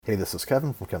Hey, this is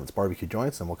Kevin from Kevin's Barbecue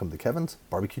Joints, and welcome to Kevin's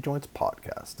Barbecue Joints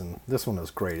podcast. And this one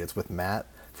is great. It's with Matt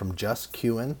from Just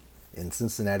Qin in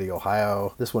Cincinnati,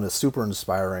 Ohio. This one is super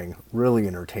inspiring, really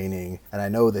entertaining, and I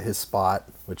know that his spot,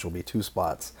 which will be two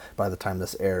spots by the time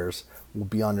this airs, will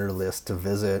be on your list to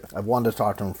visit. I've wanted to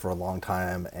talk to him for a long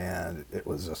time, and it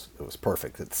was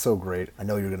perfect. It's so great. I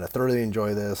know you're going to thoroughly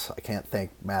enjoy this. I can't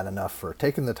thank Matt enough for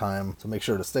taking the time. So make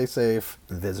sure to stay safe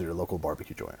and visit your local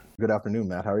barbecue joint. Good afternoon,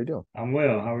 Matt. How are you doing? I'm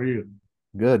well. How are you?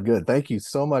 Good, good. Thank you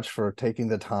so much for taking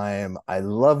the time. I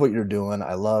love what you're doing.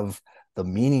 I love the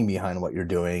meaning behind what you're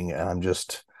doing. And I'm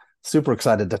just super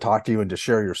excited to talk to you and to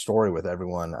share your story with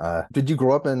everyone. Did you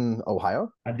grow up in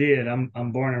Ohio? I did. I'm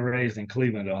born and raised in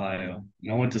Cleveland, Ohio.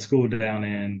 And I went to school down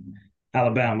in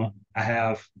Alabama. I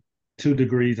have two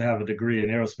degrees. I have a degree in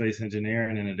aerospace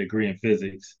engineering and a degree in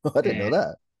physics. I didn't know And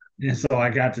that. and so I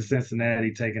got to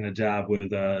Cincinnati taking a job with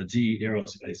GE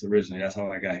Aerospace originally. That's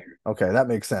how I got here. Okay, that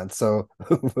makes sense. So,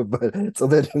 but so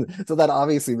that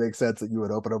obviously makes sense that you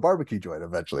would open a barbecue joint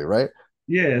eventually, right?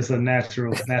 Yeah, it's a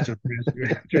natural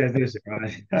transition,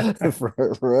 right?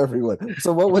 For everyone.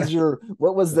 So what was your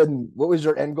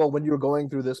end goal when you were going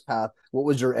through this path? What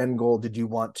was your end goal? Did you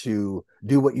want to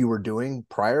do what you were doing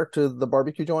prior to the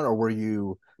barbecue joint, or were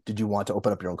you did you want to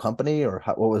open up your own company, or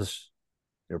what was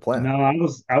your plan? No, I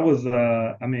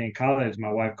mean, in college,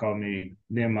 my wife called me,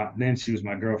 then she was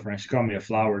my girlfriend. She called me a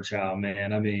flower child,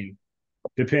 man. I mean,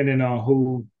 depending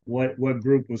on what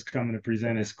group was coming to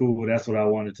present at school, that's what I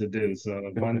wanted to do. So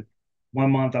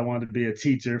one month I wanted to be a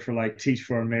teacher for like Teach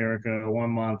for America. One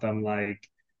month I'm like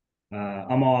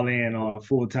I'm all in on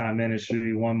full time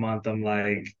ministry. One month I'm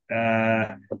like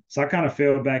so I kind of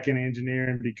fell back in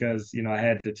engineering because I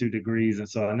had the two degrees, and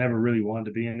so I never really wanted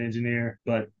to be an engineer.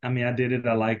 But I mean, I did it.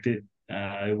 I liked it.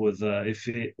 It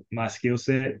fit my skill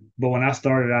set. But when I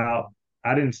started out,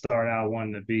 I didn't start out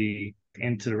wanting to be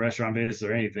into the restaurant business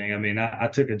or anything. I mean, I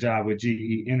took a job with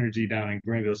GE Energy down in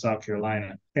Greenville, South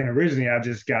Carolina. And originally I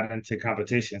just got into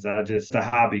competitions. I just a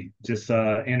hobby. Just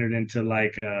entered into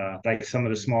like some of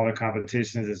the smaller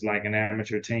competitions as like an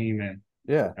amateur team, and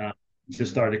Yeah, uh,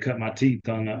 just started to cut my teeth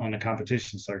on the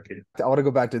competition circuit. I want to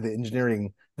go back to the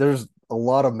engineering. There's a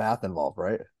lot of math involved,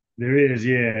 right? There is,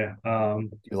 yeah. Do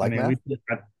you I like mean,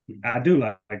 math? I do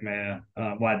like man.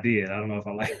 Well, I did. I don't know if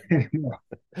I like it anymore.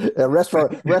 Yeah,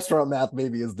 restaurant math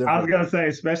maybe is I was different. gonna say,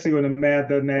 especially when the math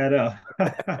doesn't add up.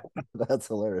 That's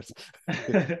hilarious.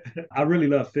 I really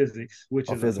love physics, which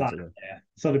Oh, is physics. applied Okay. math.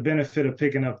 So the benefit of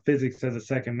picking up physics as a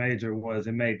second major was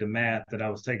it made the math that I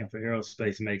was taking for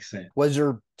aerospace make sense. Was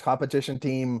your competition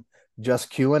team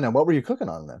just queuing, and what were you cooking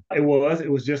on then? It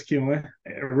was just queuing.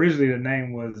 Originally, the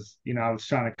name was, I was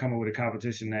trying to come up with a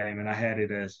competition name, and I had it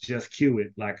as just Q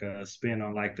it, like a spin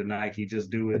on like the Nike,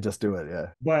 just do it. Just do it, yeah.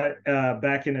 But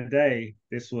back in the day,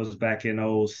 this was back in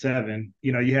 '07.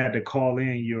 You had to call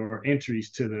in your entries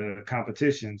to the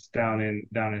competitions down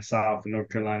in South North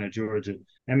Carolina, Georgia.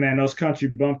 And man, those country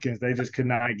bumpkins, they just could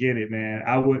not get it, man.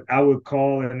 I would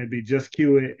call and it'd be just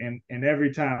cue it, and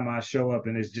every time I show up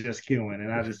and it's just queuing,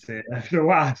 and I just said after a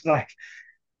while, it's like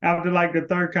after like the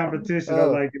third competition, I'm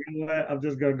Oh, like, you know what? I'm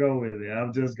just gonna go with it.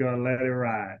 I'm just gonna let it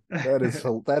ride. that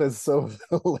is so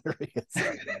hilarious.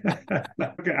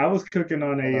 Okay, I was cooking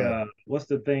on a Uh, what's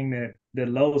the thing that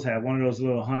Lowe's had? One of those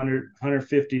little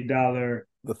 $150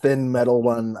 the thin metal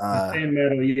one. thin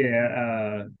metal,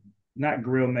 yeah, not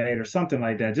grill made or something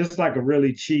like that. Just like a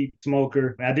really cheap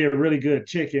smoker. I did really good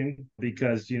chicken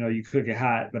because you cook it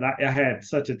hot, but I had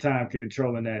such a time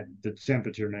controlling the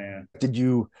temperature, man. Did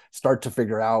you start to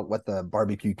figure out what the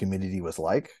barbecue community was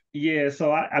like? Yeah,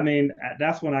 so I mean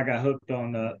that's when I got hooked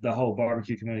on the whole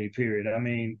barbecue community. Period. I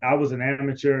mean, I was an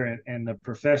amateur, and the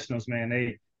professionals, man,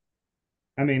 they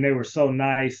were so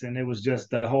nice, and it was just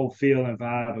the whole feel and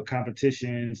vibe of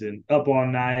competitions and up all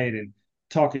night and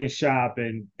talking shop,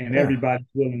 and Yeah. everybody's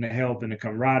willing to help, and the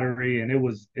camaraderie, and it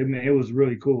was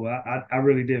really cool. I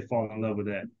really did fall in love with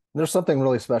that. There's something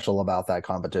really special about that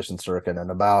competition circuit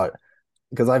and about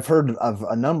because I've heard of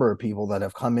a number of people that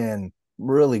have come in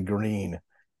really green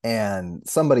and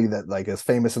somebody that like is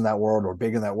famous in that world or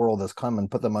big in that world has come and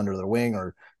put them under their wing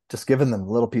or just given them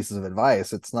little pieces of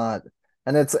advice. It's not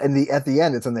and it's in the at the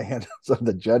end it's in the hands of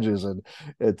the judges and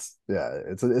it's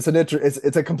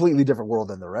a completely different world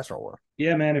than the restaurant world.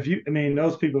 Yeah, man.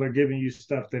 Those people are giving you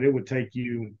stuff that it would take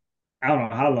you, I don't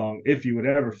know how long, if you would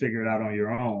ever figure it out on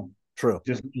your own. True.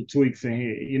 Just little tweaks in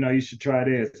here. You should try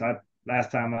this.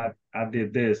 Last time I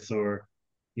did this, or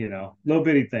little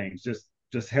bitty things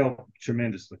just help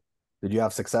tremendously. Did you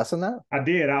have success in that? I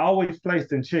did. I always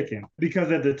placed in chicken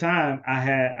because at the time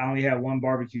I only had one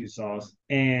barbecue sauce,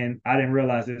 and I didn't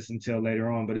realize this until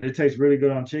later on. But it tastes really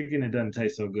good on chicken. It doesn't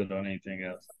taste so good on anything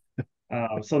else.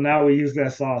 So now we use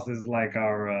that sauce as like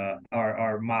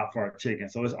our mop for our chicken.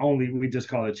 So it's only we just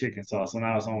call it chicken sauce. So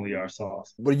now it's only our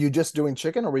sauce. Were you just doing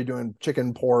chicken, or were you doing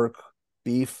chicken, pork,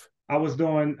 beef? I was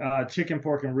doing chicken,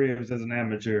 pork, and ribs as an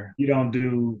amateur. You don't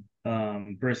do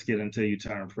brisket until you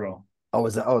turn pro. Oh,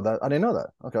 is that? Oh, that I didn't know that.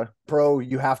 Okay, pro,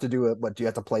 you have to do it. But do you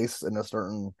have to place in a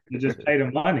certain? You just pay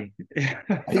the money.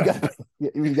 You got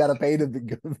you got to pay to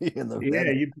be in the Yeah,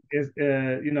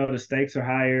 venue. the stakes are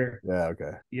higher. Yeah.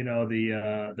 Okay. The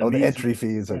Oh, the meats entry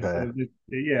fees. Okay.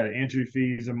 yeah, the entry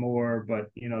fees are more, but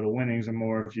the winnings are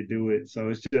more if you do it. So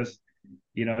it's just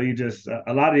you just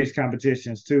a lot of these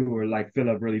competitions too are like fill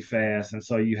up really fast, and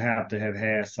so you have to have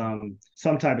had some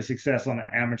type of success on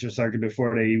the amateur circuit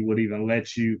before they would even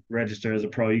let you register as a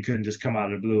pro. You couldn't just come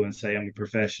out of the blue and say I'm a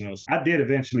professional. I did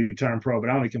eventually turn pro, but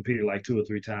I only competed like 2 or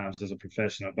 3 times as a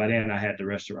professional. By then I had the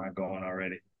restaurant going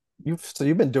already. You've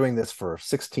been doing this for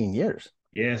 16 years.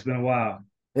 Yeah, it's been a while.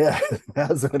 Yeah, it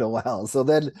has been a while. So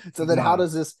then Wow. how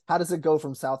does it go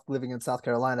from South living in South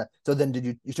Carolina? So then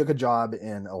you took a job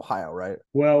in Ohio, right?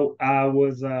 Well, I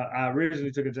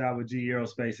originally took a job with GE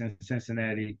Aerospace in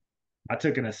Cincinnati. I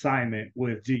took an assignment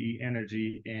with GE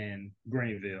Energy in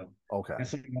Greenville. Okay. And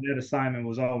so when that assignment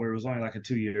was over, it was only like a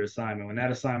 2-year assignment. When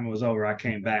that assignment was over, I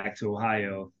came back to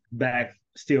Ohio,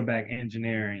 still back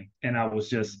engineering. And I was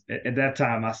just at that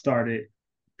time I started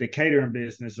the catering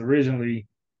business originally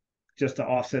just to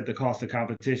offset the cost of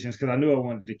competitions because I knew I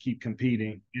wanted to keep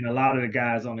competing. And a lot of the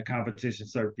guys on the competition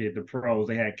circuit, the pros,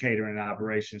 they had catering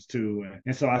operations too.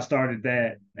 And so I started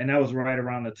that. And that was right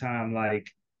around the time, like,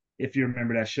 if you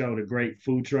remember that show, the Great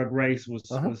Food Truck Race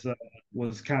Uh-huh.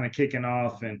 was kind of kicking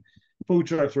off, and food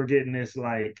trucks were getting this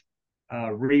like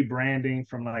rebranding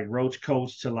from like Roach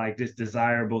Coach to like this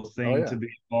desirable Oh thing yeah. to be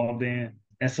involved in.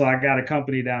 And so I got a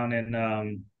company down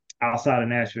in outside of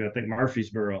Nashville, I think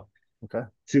Murfreesboro, Okay.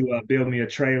 to build me a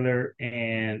trailer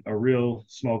and a real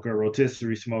smoker, a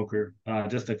rotisserie smoker,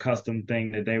 just a custom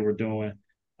thing that they were doing,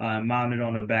 mounted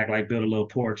on the back, like build a little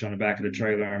porch on the back of the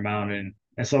trailer and mount it.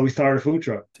 And so we started a food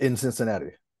truck In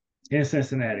Cincinnati. in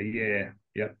Cincinnati. Yeah,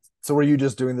 yep. So were you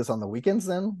just doing this on the weekends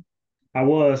then? I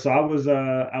was. So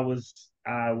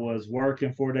I was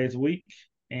working 4 days a week,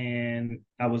 and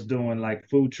I was doing like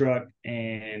food truck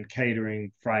and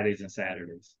catering Fridays and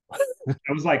Saturdays.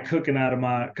 I was like cooking out of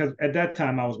my because at that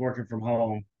time I was working from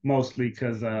home mostly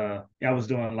because I was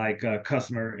doing like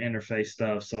customer interface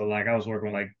stuff. So like I was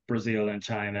working with like Brazil and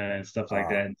China and stuff like Uh,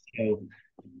 that. And so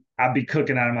I'd be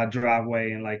cooking out of my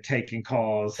driveway and like taking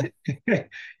calls and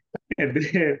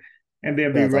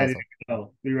then be that's ready awesome. to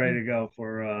go. Be ready to go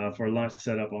for lunch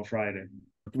setup on Friday.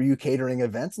 Were you catering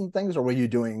events and things, or were you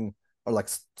doing or like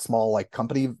small like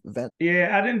company event?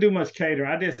 Yeah, I didn't do much catering.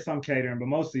 I did some catering, but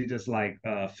mostly just like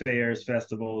fairs,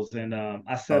 festivals, and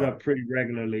I set Oh, up pretty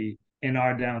regularly in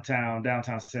our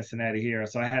downtown Cincinnati here.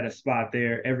 So I had a spot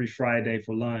there every Friday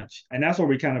for lunch, and that's where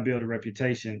we kind of build a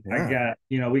reputation. yeah.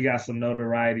 We got some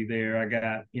notoriety there. I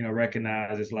got,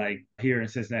 recognized as like here in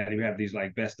Cincinnati, we have these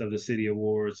like best of the city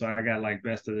awards. So I got like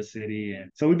best of the city, and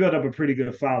so we built up a pretty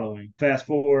good following. Fast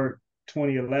forward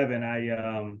 2011,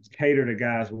 I catered a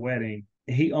guy's wedding.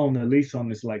 He owned a lease on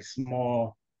this like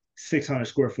small 600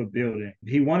 square foot building.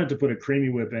 He wanted to put a creamy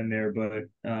whip in there,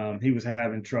 but he was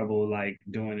having trouble like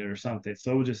doing it or something.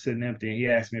 So it was just sitting empty. And he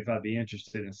asked me if I'd be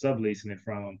interested in subleasing it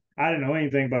from him. I didn't know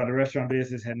anything about the restaurant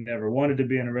business, had never wanted to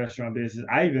be in a restaurant business.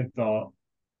 I even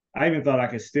thought I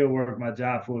could still work my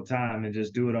job full time and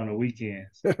just do it on the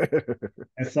weekends.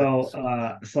 And so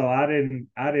I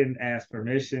didn't ask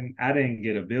permission. I didn't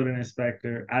get a building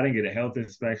inspector. I didn't get a health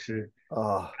inspection.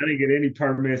 Oh, I didn't get any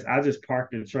permits. I just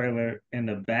parked the trailer in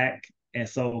the back and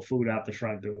sold food out the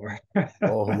front door.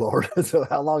 oh Lord. So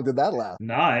how long did that last?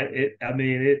 No, I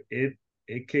mean,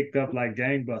 it kicked up like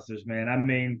gangbusters, man. I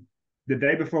mean, the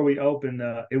day before we opened,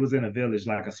 it was in a village,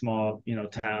 like a small,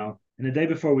 town. And the day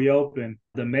before we opened,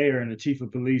 the mayor and the chief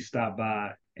of police stopped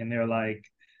by, and they're like,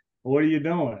 "What are you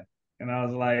doing?" And I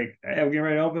was like, "Hey, I'm getting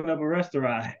ready to open up a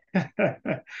restaurant."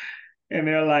 And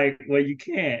they're like, "Well, you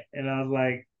can't." And I was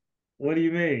like, "What do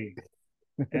you mean?"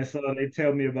 And so they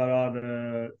tell me about all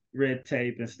the red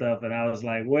tape and stuff. And I was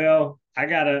like, well, at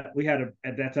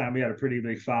that time, we had a pretty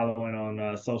big following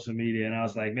on social media. And I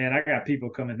was like, man, I got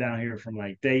people coming down here from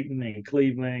like Dayton and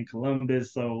Cleveland,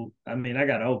 Columbus. So, I mean, I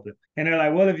got to open. And they're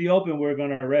like, well, if you open, we're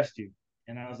going to arrest you.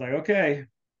 And I was like, okay.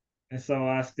 And so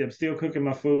I'm still cooking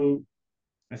my food.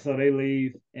 And so they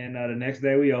leave, and the next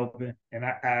day we open, and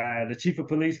the chief of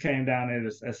police came down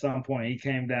at some point. He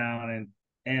came down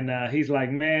and he's like,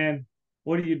 "Man,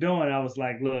 what are you doing?" I was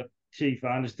like, "Look, chief,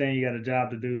 I understand you got a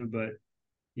job to do, but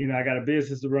I got a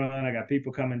business to run. I got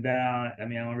people coming down. I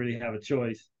mean, I don't really have a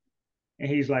choice." And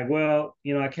he's like, "Well,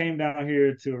 I came down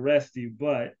here to arrest you,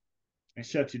 but and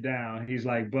shut you down." He's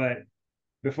like, "But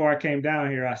before I came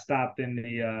down here, I stopped in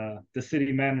the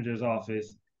city manager's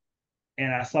office,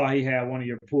 and I saw he had one of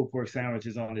your pulled pork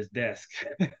sandwiches on his desk."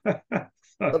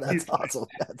 so Oh, that's he's awesome.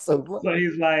 That's so so funny.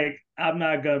 he's like, "I'm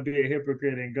not gonna be a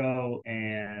hypocrite and go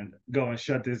and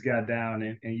shut this guy down,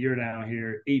 and you're down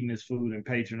here eating his food and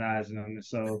patronizing him." And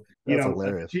so, That's the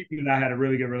hilarious. chief and I had a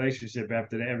really good relationship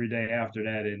after that, every day after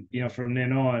that. And from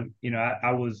then on,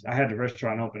 I had the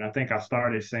restaurant open. I think I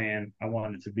started saying I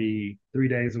wanted to be 3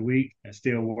 days a week and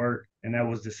still work, and that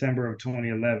was December of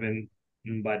 2011.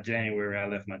 And by January, I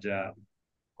left my job.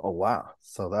 Oh wow.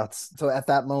 So at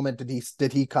that moment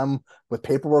did he come with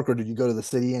paperwork, or did you go to the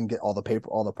city and get all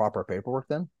the proper paperwork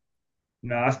then?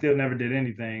 No, I still never did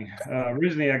anything.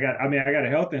 Originally, I got a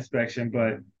health inspection,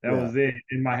 but that Yeah. was it.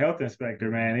 And my health inspector,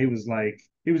 man, he was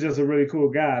just a really cool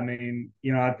guy. I mean,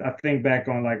 I think back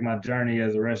on like my journey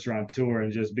as a restaurateur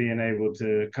and just being able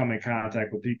to come in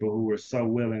contact with people who were so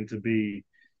willing to be,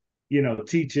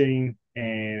 teaching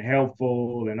and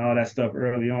helpful and all that stuff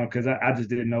early on, because I just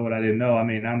didn't know what I didn't know. I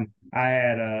mean, I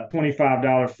had a $25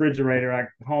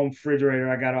 home refrigerator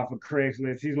I got off of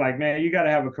Craigslist. He's like, "Man, you got to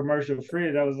have a commercial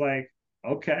fridge." I was like,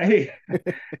 "Okay."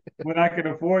 When I can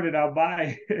afford it, I'll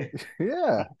buy it.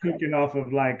 Yeah. I'm cooking off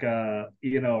of like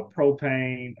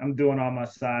propane. I'm doing all my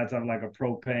sides on like a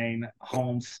propane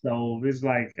home stove. It's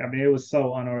like, I mean, it was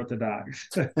so unorthodox.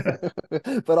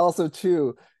 But also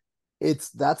too,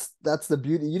 that's the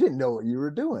beauty. You didn't know what you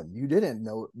were doing. You didn't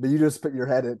know, but you just put your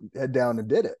head down and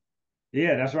did it.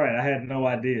 Yeah, that's right. I had no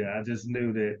idea. I just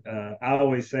knew that. I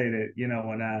always say that,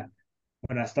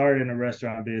 when I started in the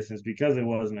restaurant business, because it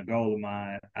wasn't a goal of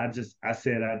mine, I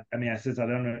said, since I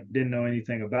didn't know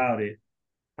anything about it,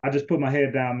 I just put my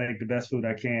head down, make the best food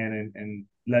I can, and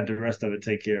let the rest of it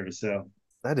take care of itself.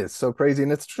 That is so crazy,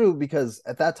 and it's true because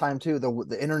at that time too,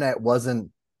 the internet wasn't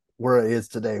where it is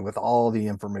today with all the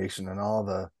information and all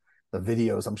the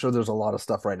videos. I'm sure there's a lot of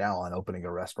stuff right now on opening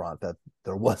a restaurant that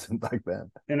there wasn't back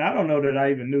then. And I don't know that I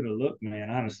even knew the look,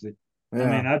 man, honestly. I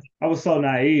mean, Yeah. I was so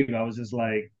naive. I was just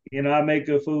like, I make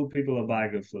good food, people will buy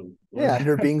good food. Yeah, and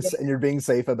you're being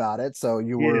safe about it. So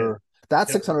you Yeah. were that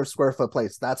Yep. 600 square foot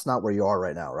place. That's not where you are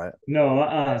right now, right?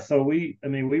 No, so we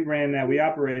ran that, we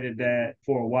operated that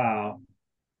for a while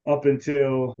up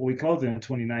until we closed it in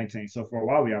 2019. So for a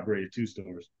while, we operated two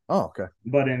stores. Oh, okay.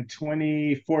 But in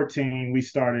 2014, we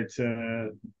started to,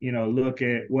 look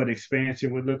at what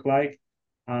expansion would look like,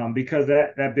 because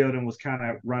that building was kind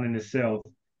of running itself.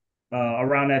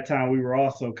 Around that time, we were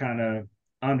also kind of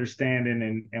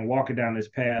understanding and walking down this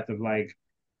path of like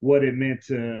what it meant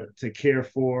to care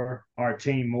for our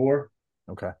team more.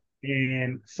 Okay.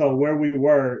 And so where we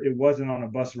were, it wasn't on a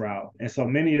bus route. And so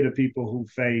many of the people who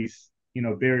face,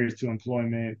 barriers to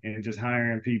employment and just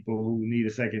hiring people who need a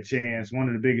second chance, one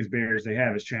of the biggest barriers they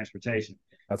have is transportation.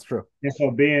 That's true. And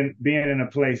so being in a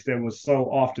place that was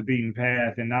so off the beaten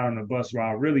path and not on the bus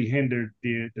route really hindered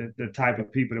the type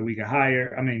of people that we could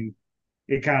hire. I mean,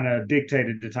 it kind of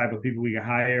dictated the type of people we could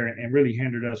hire and really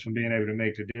hindered us from being able to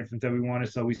make the difference that we wanted.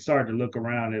 So we started to look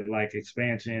around at like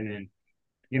expansion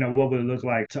and what would it look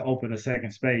like to open a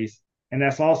second space. And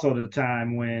that's also the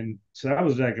time so that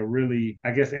was like a really,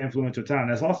 I guess, influential time.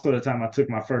 That's also the time I took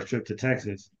my first trip to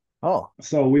Texas. Oh,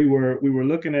 So we were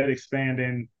looking at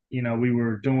expanding. We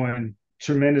were doing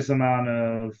tremendous amount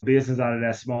of business out of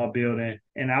that small building,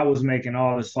 and I was making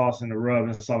all the sauce in the rub,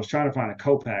 and so I was trying to find a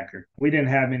co-packer. We didn't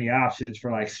have many options for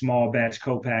like small batch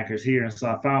co-packers here, and so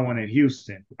I found one in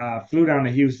Houston. I flew down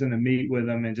to Houston to meet with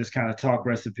them and just kind of talk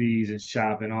recipes and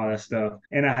shop and all that stuff.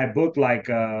 And I had booked like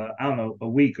I don't know, a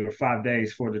week or 5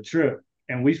 days for the trip,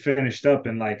 and we finished up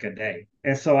in like a day.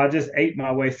 And so I just ate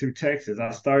my way through Texas. I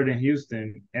started in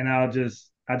Houston, and I just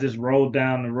rolled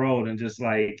down the road and just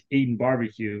like eating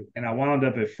barbecue, and I wound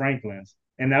up at Franklin's,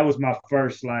 and that was my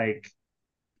first like,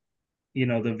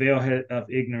 the of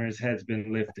ignorance has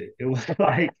been lifted. It was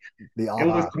like the it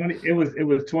was aha.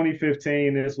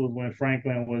 2015. This was when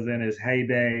Franklin was in his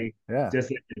heyday, Yeah.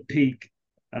 just at the peak,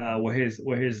 where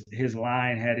his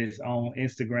line had his own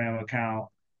Instagram account.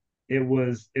 It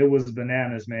was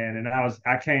bananas, man. And I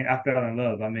fell in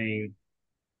love. I mean,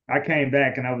 I came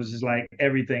back and I was just like,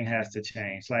 everything has to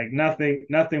change. Like nothing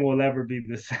will ever be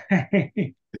the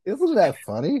same. Isn't that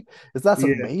funny? That's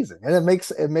Yeah, amazing. And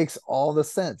it makes all the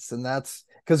sense. And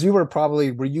Because you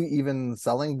were you even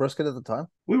selling brisket at the time?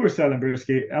 We were selling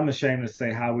brisket. I'm ashamed to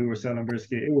say how we were selling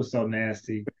brisket. It was so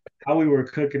nasty. How we were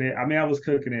cooking it. I mean, I was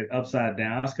cooking it upside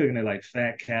down. I was cooking it like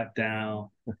fat cap down.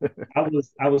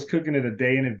 I was cooking it a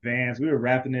day in advance. We were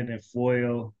wrapping it in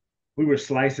foil. We were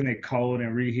slicing it cold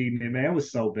and reheating it. Man, it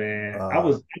was so bad. Uh, Oh,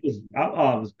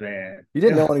 it was bad. you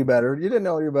didn't know any better. You didn't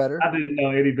know any better. I didn't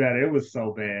know any better. It was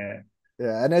so bad.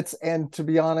 Yeah, and to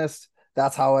be honest,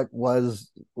 that's how it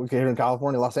was here in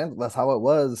California, Los Angeles. That's how it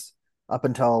was up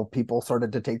until people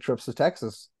started to take trips to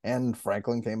Texas, and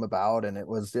Franklin came about, and it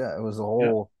was a Yeah,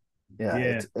 whole, yeah,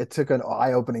 yeah, it took an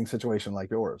eye-opening situation like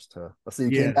yours to so you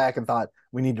came yeah. back and thought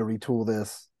we need to retool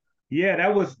this. Yeah,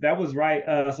 that was right.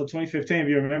 So 2015, if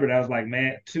you remember, that was like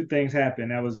mad. Two things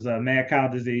happened. That was mad cow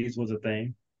disease was a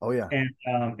thing, Oh yeah, and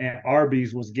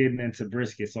Arby's was getting into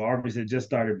brisket. So Arby's had just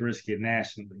started brisket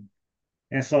nationally,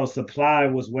 and so supply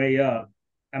was way up.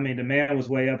 I mean, demand was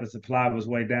way up and supply was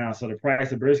way down. So the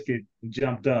price of brisket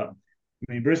jumped up.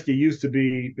 I mean, brisket used to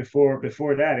be before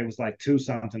that it was like two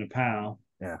something a pound,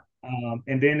 yeah,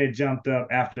 and then it jumped up.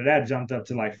 After that, jumped up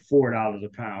to like $4 a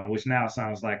pound, which now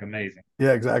sounds like amazing.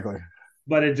 yeah, exactly.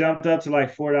 But it jumped up to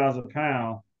like $4 a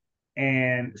pound.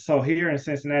 And so here in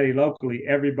Cincinnati locally,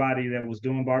 everybody that was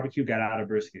doing barbecue got out of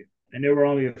brisket. And there were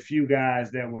only a few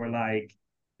guys that were like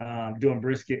doing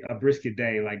a brisket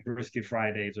day, like brisket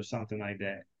Fridays or something like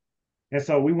that. And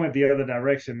so we went the other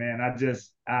direction, man.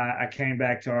 I came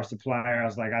back to our supplier. I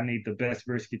was like, I need the best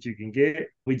brisket you can get.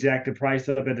 We jacked the price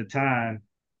up at the time.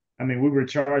 I mean, we were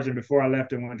charging before I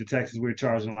left and went to Texas, we were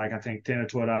charging like I think $10 or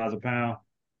 $12 a pound.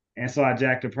 And so I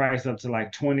jacked the price up to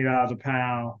like $20 a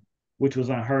pound, which was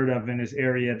unheard of in this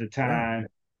area at the Yeah. time.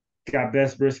 Got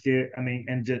best brisket, I mean,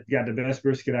 and just got the best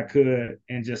brisket I could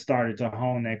and just started to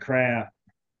hone that craft.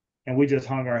 And we just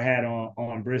hung our hat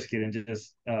on brisket and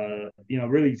just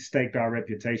really staked our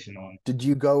reputation on it. Did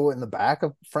you go in the back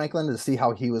of Franklin to see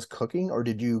how he was cooking, or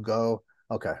did you go?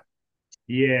 Okay,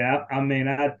 Yeah, I mean,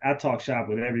 I talk shop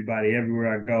with everybody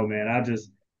everywhere I go, man. I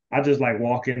just like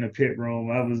walk in the pit room.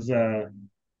 I was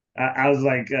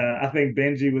like, I think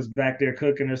Benji was back there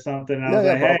cooking or something. And I yeah, was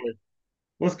yeah, like, hey, probably.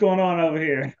 what's going on over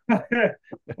here?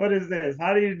 What is this?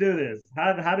 How do you do this?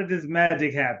 How did this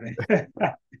magic happen?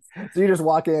 So you just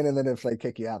walk in, and then if they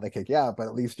kick you out, they kick you out. But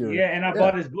at least you're, Yeah, and I yeah,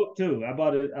 bought his book too. I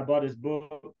bought his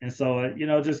book, and so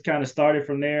just kind of started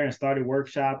from there and started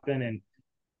workshopping and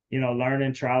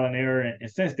learning trial and error.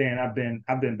 And since then, I've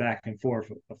been back and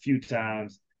forth a few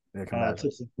times. I can imagine.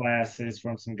 Took some classes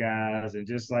from some guys, and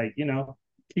just like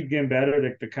keep getting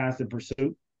better. The constant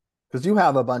pursuit. Because you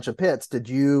have a bunch of pits. Did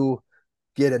you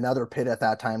get another pit at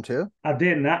that time too? I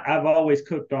didn't. I've always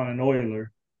cooked on an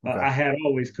oiler. Okay. I had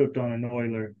always cooked on an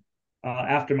oiler.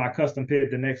 After my custom pit,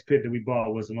 the next pit that we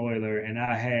bought was an oiler, and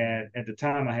at the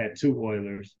time I had two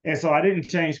oilers, and so I didn't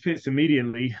change pits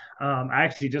immediately. I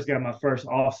actually just got my first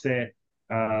offset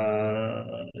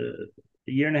a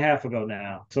year and a half ago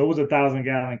now, so it was 1,000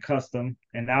 gallon custom,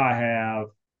 and now I have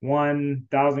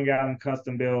 1,000 gallon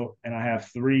custom built, and I have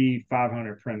three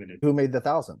 500 primitive. Who made the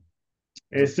thousand?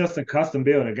 Was it? It's just a custom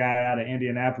build, a guy out of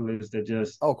Indianapolis that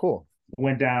just Oh, cool.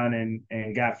 went down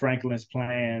and got Franklin's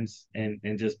plans and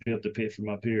just built the pit from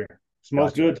up here.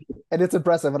 Smells Gotcha. good. And it's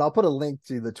impressive. And I'll put a link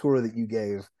to the tour that you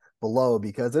gave below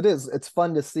because it's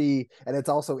fun to see, and it's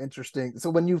also interesting. So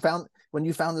when you found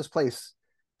this place,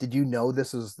 did you know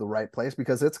this is the right place?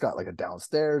 Because it's got like a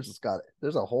downstairs,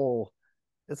 there's a whole,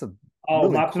 it's a Oh,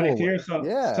 really my place cool. here. So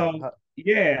Yeah. so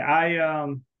yeah,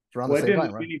 It's around the well, it same didn't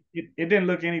time, look right? it didn't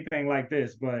look anything like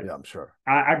this, but Yeah, I'm sure.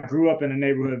 I grew up in a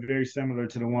neighborhood very similar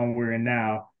to the one we're in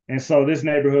now. And so this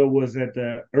neighborhood was at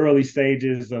the early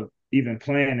stages of even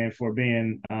planning for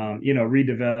being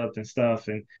redeveloped and stuff.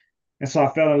 And so I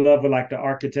fell in love with like the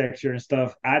architecture and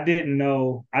stuff. I didn't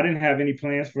have any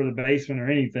plans for the basement or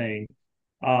anything.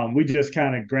 We just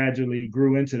kind of gradually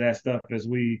grew into that stuff as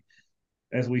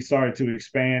we started to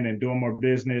expand and doing more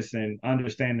business and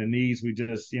understand the needs. We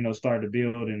just started to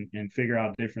build and figure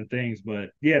out different things. But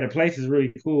yeah, the place is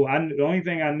really cool. The only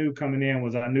thing I knew coming in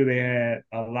was I knew they had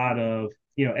a lot of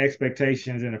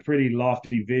expectations and a pretty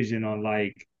lofty vision on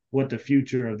like what the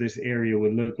future of this area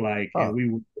would look like. And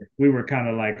Huh. we were kind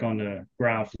of like on the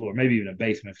ground floor, maybe even a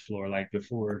basement floor, like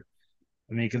before.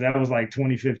 I mean, because that was like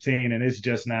 2015, and it's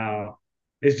just now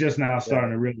Yeah.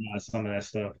 starting to realize some of that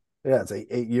stuff. Yeah, it's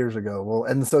 8 years ago. Well,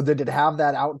 and so did it have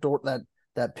that outdoor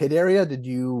that pit area?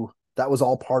 That was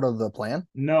all part of the plan?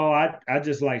 No, I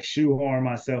just like shoehorn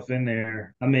myself in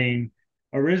there. I mean,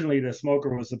 originally the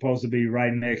smoker was supposed to be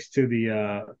right next to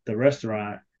the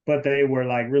restaurant, but they were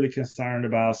like really concerned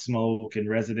about smoke and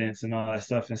residents and all that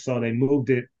stuff, and so they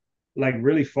moved it like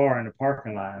really far in the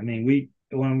parking lot. I mean,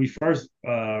 when we first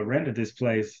rented this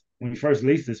place, when we first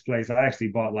leased this place, I actually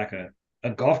bought like a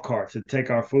golf cart to take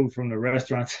our food from the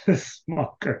restaurant to the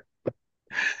smoker.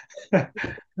 But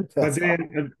That's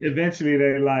then eventually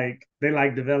they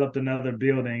like developed another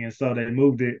building, and so they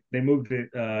moved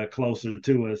it closer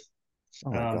to us.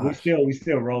 oh my We gosh.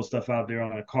 still roll stuff out there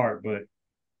on a cart, but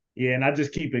yeah, and I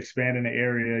just keep expanding the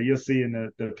area. You'll see in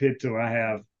the pit tour, I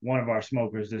have one of our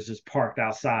smokers that's just parked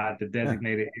outside the Yeah.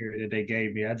 designated area that they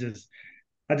gave me. I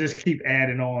just keep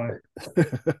adding on.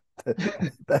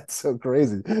 That's so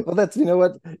crazy. Well, that's you know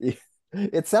what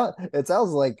it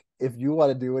sounds like if you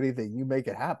want to do anything, you make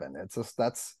it happen. It's just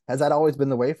that's has that always been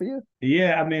the way for you?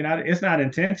 Yeah, I mean, it's not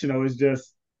intentional. It's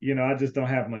just I just don't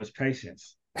have much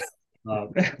patience. Um,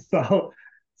 so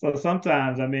so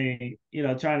sometimes, I mean,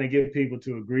 trying to get people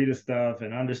to agree to stuff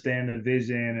and understand the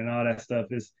vision and all that stuff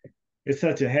is it's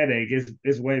such a headache.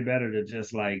 It's way better to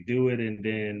just like do it and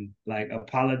then like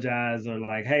apologize or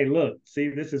like, hey, look, see,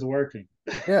 this is working.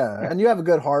 Yeah, and you have a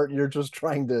good heart. You're just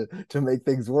trying to make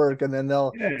things work, and then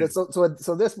they'll Yeah,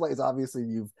 so this place obviously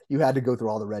you had to go through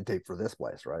all the red tape for this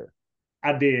place, right?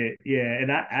 I did. Yeah,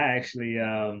 and I actually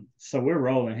so we're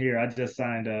rolling here. I just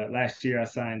signed last year. I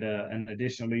signed an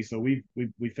additional lease, so we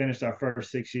finished our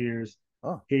first 6 years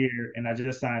Oh, here, and I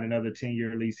just signed another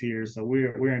 10-year lease here. So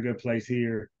we're in a good place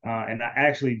here. And I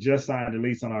actually just signed a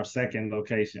lease on our second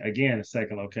location, again, a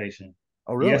second location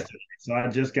oh, really? yesterday. So I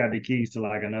just got the keys to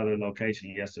like another location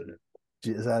yesterday.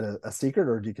 Is that a secret,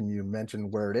 or can you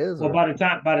mention where it is? Well, Or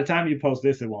by the time you post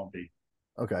this, it won't be.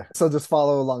 okay, so just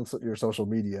follow along your social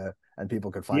media, and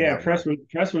people could find Yeah, out where.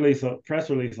 press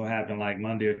release will happen like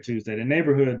Monday or Tuesday. The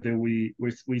neighborhood that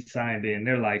we signed in,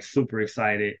 they're like super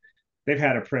excited. They've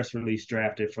had a press release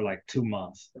drafted for like 2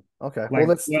 months. Okay, well, Like,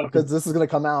 that's well, because this is going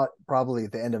to come out probably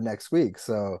at the end of next week.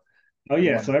 So oh you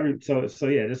yeah, want so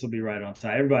yeah, this will be right on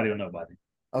time. Everybody will know about it.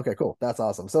 okay, cool. That's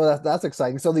awesome. So that's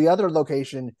exciting. So the other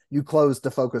location you closed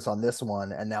to focus on this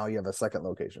one, and now you have a second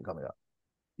location coming up.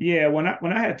 Yeah, when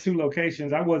I had two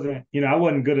locations, I wasn't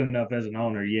good enough as an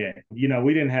owner yet.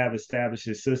 We didn't have established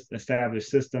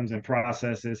systems and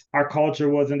processes. Our culture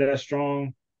wasn't that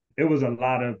strong. It was a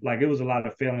lot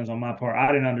of feelings on my part.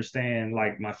 I didn't understand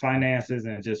like my finances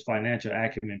and just financial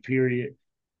acumen, period.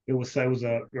 It was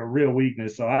a real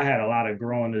weakness. So I had a lot of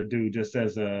growing to do just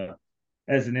as an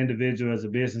individual, as a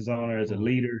business owner, as a Mhm.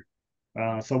 leader.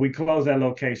 So we closed that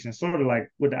location, sort of like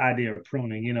with the idea of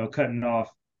pruning, cutting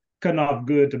off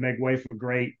good to make way for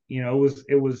great.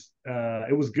 It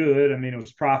was good. I mean, it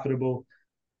was profitable,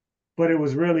 but it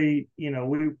was really,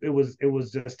 it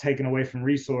was just taken away from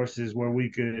resources where we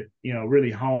could,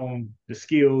 really hone the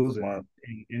skills Smart.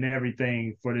 and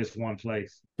everything for this one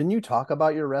place. Can you talk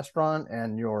about your restaurant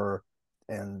and your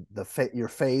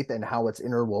faith and how it's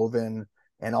interwoven,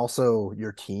 and also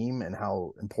your team and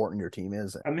how important your team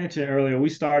is? I mentioned earlier, we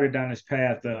started down this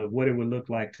path of what it would look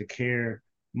like to care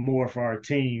more for our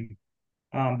team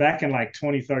back in like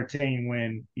 2013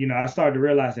 when I started to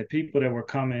realize that people that were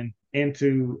coming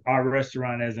into our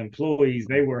restaurant as employees,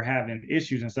 they were having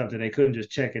issues and stuff that they couldn't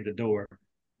just check at the door,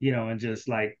 and just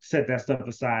like set that stuff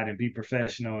aside and be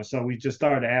professional. And so we just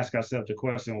started to ask ourselves the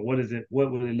question, what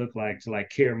would it look like to like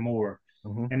care more?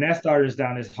 Mm-hmm. And that started us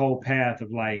down this whole path of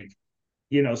like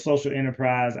social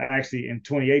enterprise. Actually, in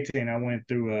 2018, I went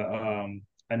through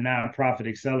a nonprofit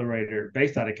accelerator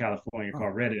based out of California Oh,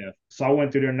 called Red F. So I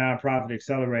went through their nonprofit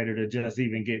accelerator to just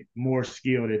even get more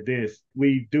skilled at this.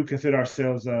 We do consider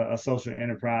ourselves a social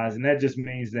enterprise, and that just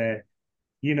means that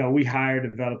we hire,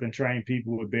 develop, and train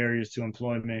people with barriers to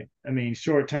employment. I mean,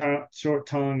 short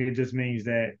tongue, it just means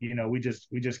that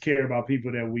we just care about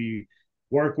people that we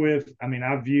work with. I mean,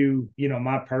 I view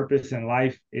my purpose in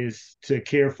life is to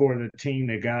care for the team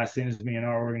that God sends me in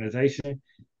our organization.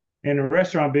 And the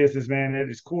restaurant business, man, at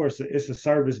its core, it's a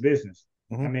service business.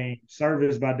 I mm-hmm. mean,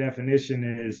 service by definition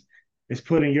is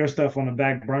putting your stuff on the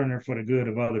back burner for the good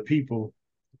of other people.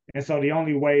 And so the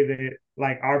only way that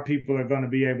like our people are going to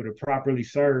be able to properly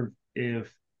serve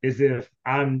if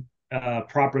I'm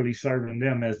properly serving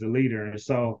them as the leader. And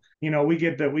so, we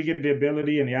get the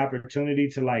ability and the opportunity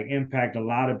to like impact a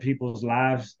lot of people's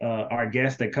lives, our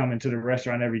guests that come into the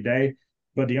restaurant every day.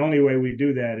 But the only way we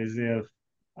do that is if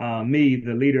me,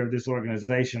 the leader of this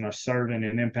organization, are serving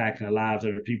and impacting the lives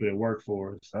of the people that work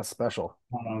for us. That's special.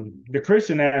 The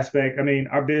Christian aspect, I mean,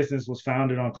 our business was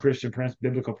founded on Christian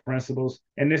biblical principles,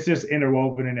 and it's just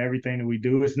interwoven in everything that we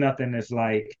do. It's nothing that's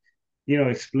like,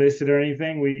 explicit or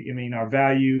anything. I mean, our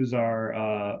values,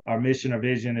 our mission, our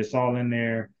vision, it's all in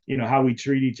there. How we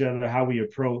treat each other, how we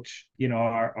approach,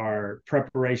 our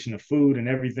preparation of food and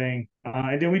everything.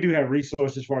 And then we do have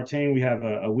resources for our team. We have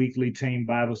a weekly team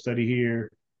Bible study here.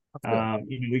 That's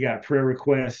good. We got prayer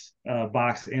requests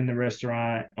box in the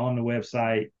restaurant on the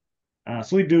website.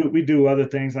 So we do other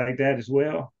things like that as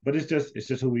well. But it's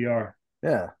just who we are.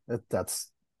 Yeah,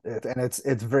 that's it, and it's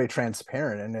very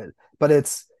transparent, and but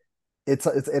it's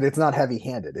not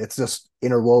heavy-handed. It's just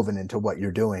interwoven into what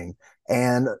you're doing.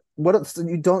 And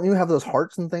you have those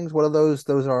hearts and things? What are those?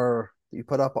 Those are you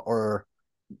put up or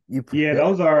you Yeah, yeah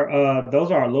those are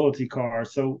our loyalty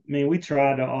cards. So I mean, we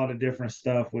tried all the different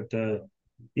stuff with the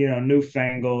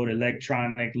newfangled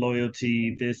electronic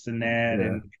loyalty, this and that, yeah.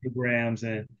 and programs.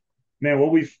 And man,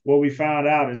 what we found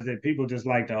out is that people just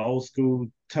like the old school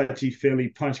touchy feely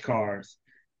punch cards.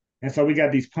 And so we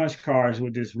got these punch cards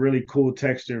with this really cool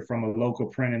texture from a local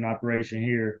printing operation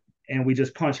here. And we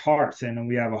just punch hearts in them.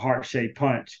 We have a heart shaped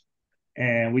punch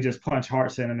and we just punch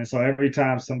hearts in them. And so every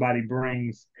time somebody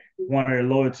brings one of their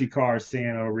loyalty cards in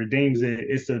or redeems it,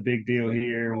 it's a big deal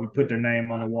here. And we put their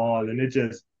name on the wall. And it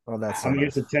just, Oh, that's I so mean,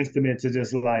 it's nice. a testament to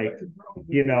just like,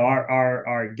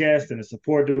 our guests and the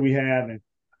support that we have. And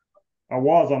our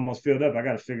wall's almost filled up. I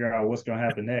got to figure out what's going to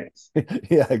happen next.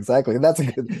 Yeah, exactly. That's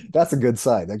a good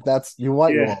sign. Like that's you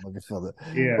want your Yeah. wall to be filled.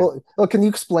 Yeah. Well, can you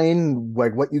explain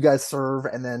like what you guys serve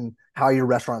and then how your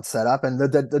restaurant's set up? And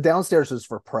the downstairs is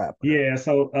for prep. Yeah,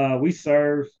 so we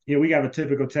serve, we have a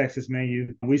typical Texas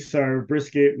menu. We serve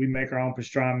brisket, we make our own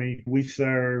pastrami, we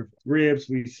serve ribs,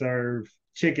 we serve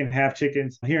chicken, half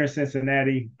chickens. Here in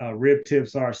Cincinnati, rib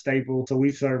tips are a staple. So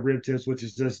we serve rib tips, which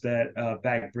is just that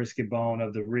back brisket bone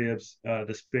of the ribs,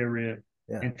 the spare rib.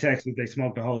 Yeah, In Texas, they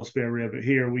smoke the whole spare rib, but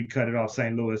here we cut it off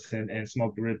St. Louis and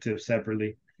smoke the rib tips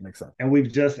separately. makes sense. And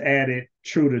we've just added,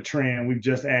 true to trend, we've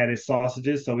just added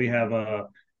sausages. So we have a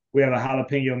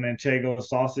jalapeno manchego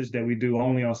sausage that we do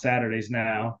only on Saturdays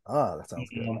now. Oh, that sounds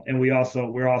good. And we're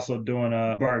also doing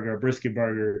a burger, a brisket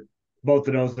burger. Both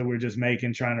of those that we're just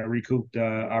making, trying to recoup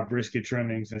our brisket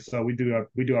trimmings, and so we do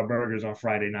our burgers on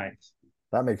Friday nights.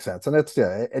 That makes sense. And it's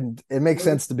yeah, and it makes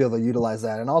sense to be able to utilize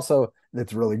that. And also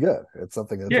it's really good. It's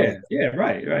something that's really Yeah, good. yeah,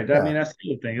 right, right. I Yeah. mean, that's the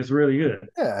good thing. It's really good.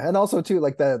 Yeah. And also too,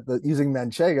 like the using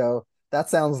manchego, that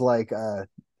sounds like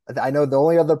I know the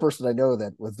only other person I know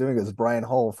that was doing it is Brian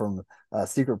Hull from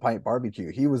Secret Pint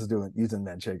Barbecue. He was doing using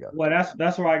manchego. Well,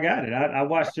 that's where I got it. I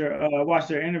watched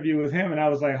their interview with him, and I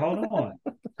was like, hold on,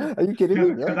 Are you kidding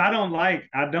me? because Really? I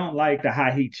don't like the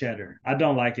high heat cheddar. I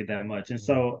don't like it that much, and Mhm.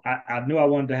 so I knew I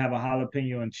wanted to have a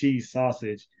jalapeno and cheese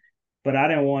sausage, but I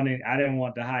didn't want it. I didn't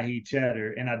want the high heat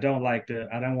cheddar, and I don't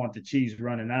want the cheese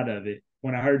running out of it.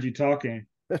 When I heard you talking,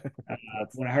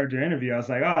 That's when I heard your interview, I was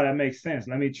like, oh, that makes sense.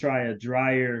 Let me try a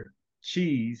drier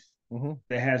cheese mhm.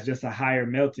 that has just a higher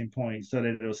melting point so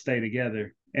that it'll stay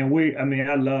together. And I mean,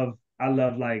 I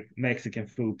love like Mexican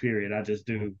food, period. I just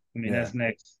do. I mean, Yeah, that's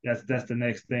next. That's the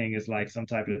next thing is like some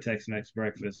type of Tex-Mex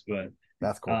breakfast. But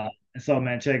that's cool. uh, and so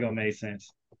Manchego made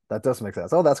sense. That does make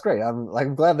sense. Oh, that's great.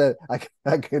 I'm glad that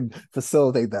I can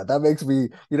facilitate that. That makes me,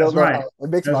 That's right. it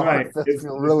makes That's my heart right.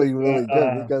 feel really, really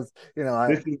good because,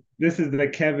 This is the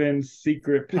Kevin's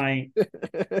secret pint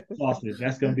sausage.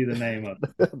 That's gonna be the name of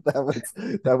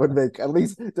it. that would make at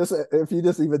least just if you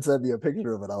just even send me a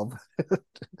picture of it, I'll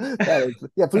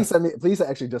yeah, please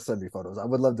actually just send me photos. I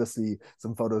would love to see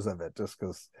some photos of it just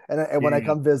because and when I Yeah,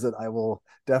 come visit, I will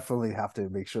definitely have to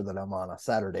make sure that I'm on a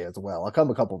Saturday as well. I'll come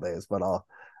a couple days, but I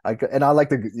like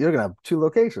to you're gonna have two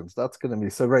locations. That's gonna be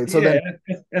so great. So yeah.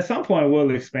 then At some point,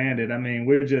 we'll expand it. I mean,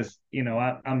 we're just,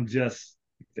 I'm just,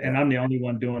 and yeah, I'm the only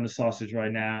one doing the sausage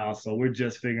right now, so we're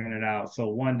just figuring it out. So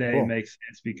one day it cool. makes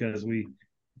sense because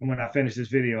when I finish this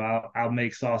video, I'll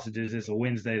make sausages. It's a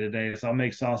Wednesday today, so I'll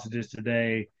make sausages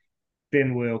today.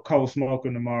 Then we'll cold smoke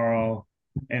them tomorrow,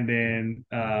 and then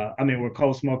I mean, we're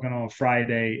cold smoking on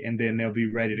Friday, and then they'll be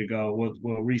ready to go.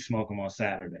 We'll re-smoke them on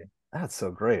Saturday. That's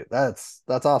so great. That's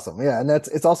awesome. Yeah, and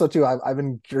it's also too. I've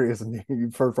been curious, and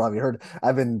you've probably heard.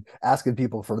 I've been asking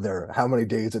people for their how many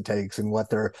days it takes and what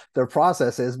their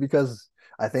process is because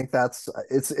I think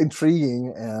it's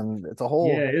intriguing and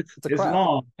Yeah, it's it's a it's craft.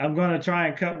 long. I'm gonna try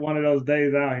and cut one of those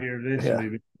days out here Yeah,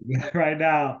 eventually. Right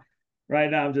now, right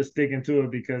now I'm just sticking to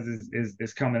it because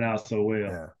it's coming out so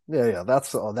well. yeah. That's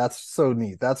so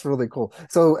neat. That's really cool.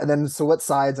 So what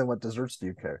sides and what desserts do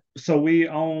you carry? So we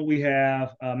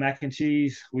have mac and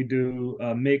cheese. We do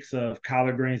a mix of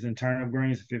collard greens and turnip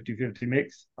greens, 50-50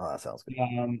 mix. Oh, that sounds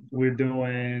good. We're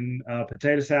doing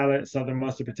potato salad, southern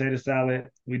mustard potato salad.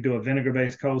 We do a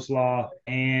vinegar-based coleslaw,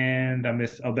 and I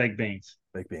miss baked beans.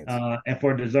 Baked beans. And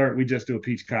for dessert, we just do a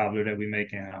peach cobbler that we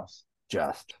make in house.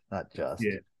 Not just.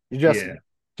 Yeah, You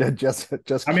yeah. just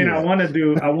I mean, cue I it. want to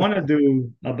do I want to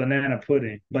do a banana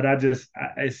pudding, but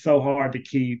it's so hard to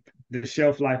keep. The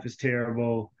shelf life is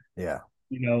terrible. Yeah.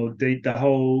 The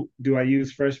whole, do I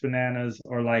use fresh bananas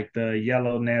or like the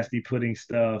yellow nasty pudding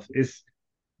stuff?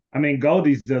 I mean,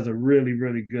 Goldie's does a really,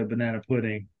 really good banana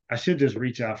pudding. I should just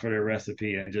reach out for their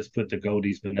recipe and just put the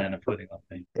Goldie's banana pudding on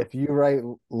thing. If you write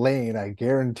Lane, I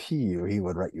guarantee you he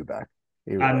would write you back.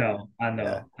 He would I write. know, I Yeah, know,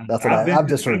 I know. that's what I've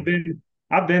just I've heard. been,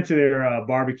 I've been to their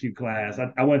barbecue class.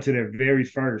 I went to their very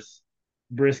first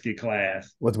brisket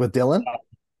class. With Dylan? Uh,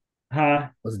 huh?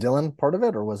 Was Dylan part of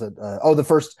it, or was it?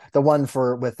 The one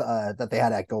for with that they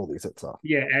had at Goldie's itself.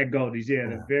 Yeah, at Goldie's. Yeah,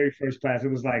 the Yeah, very first class.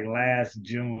 It was like last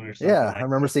June or something yeah, I like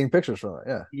remember that. seeing pictures from it.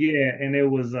 Yeah. Yeah, and it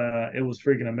was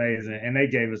freaking amazing. And they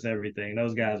gave us everything.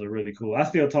 Those guys are really cool. I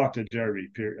still talk to Jerry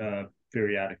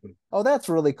periodically. Oh, that's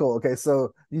really cool. Okay,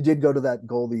 so you did go to that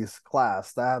Goldie's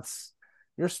class. That's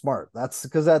You're smart. That's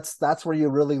because that's where you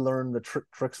really learn the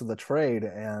tricks of the trade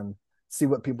and see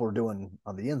what people are doing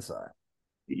on the inside.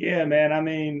 Yeah, man.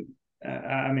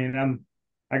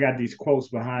 I got these quotes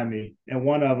behind me, and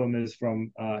one of them is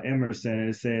from Emerson. And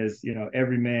it says,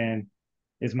 every man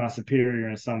is my superior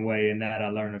in some way, and that I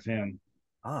learn of him.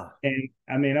 Ah, And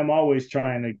I mean, I'm always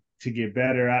trying to get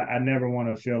better. I never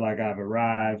want to feel like I've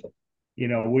arrived.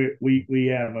 We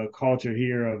have a culture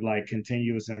here of like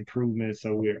continuous improvement,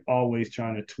 so we're always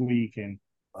trying to tweak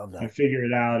love and that. figure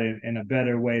it out in a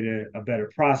better way, to a better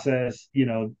process,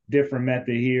 different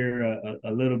method here,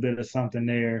 a little bit of something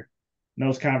there. And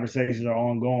those conversations are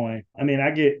ongoing. I mean,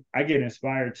 I get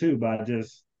inspired too by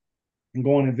just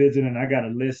going and visiting. I got a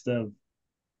list of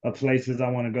places I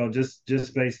want to go,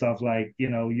 just based off like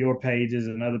your pages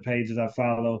and other pages I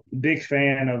follow. Big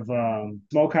fan of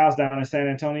Smokehouse down in San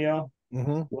Antonio.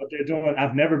 Mm-hmm. What they're doing,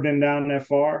 I've never been down that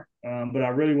far, but I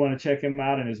really want to check him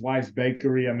out and his wife's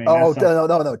bakery. I mean, Oh, that's something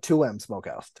no, 2M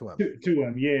Smokehouse, 2M. to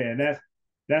him, yeah, and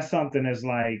that's something that's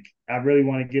like I really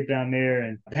want to get down there.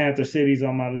 And Panther City's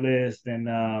on my list, and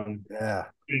Yeah, yeah,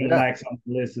 Cadillac's on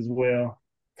the list as well.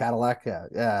 Cadillac. Yeah,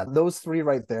 yeah. Those three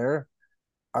right there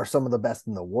are some of the best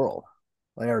in the world.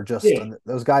 They are just Yeah,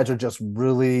 those guys are just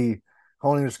really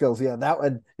honing their skills. Yeah, that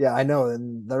would. Yeah, I know,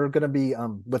 and they're gonna be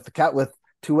with the cat with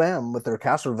 2M with their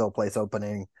Castroville place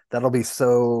opening. That'll be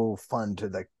so fun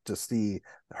to see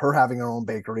her having her own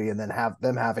bakery and then have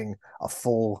them having a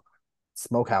full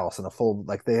smokehouse and a full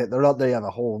like they have a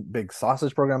whole big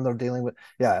sausage program they're dealing with.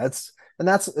 Yeah, it's and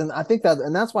I think that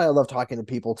and that's why I love talking to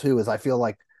people too, is I feel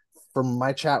like from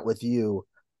my chat with you,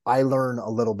 I learn a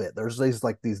little bit. There's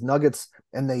these nuggets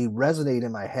and they resonate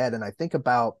in my head. And I think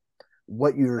about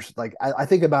what you're like, I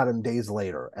think about them days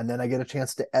later, and then I get a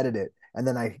chance to edit it. And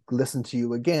then I listen to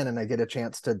you again and I get a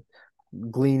chance to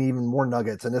glean even more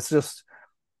nuggets. And it's just,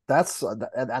 and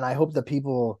I hope that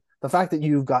people, the fact that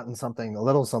you've gotten something, a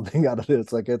little something out of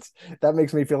this, like that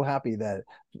makes me feel happy that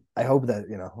I hope that,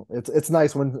 it's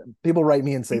nice when people write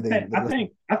me and say they listen.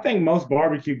 I think most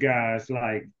barbecue guys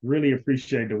like really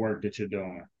appreciate the work that you're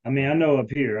doing. I mean, I know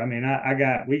up here. I mean,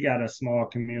 we got a small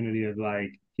community of like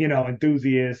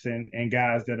enthusiasts and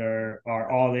guys that are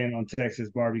all in on Texas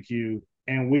barbecue,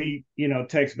 and we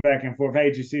text back and forth. Hey,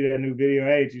 did you see that new video?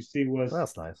 Hey, did you see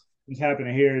That's nice. what's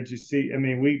happening here? Did you see? I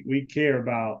mean, we care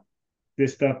about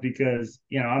this stuff because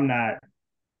I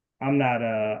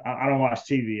don't watch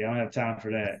TV. I don't have time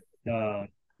for that. Yeah,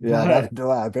 But that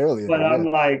I barely but do. Yeah. I'm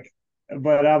like,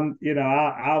 but I'm,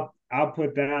 I'll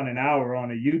put down an hour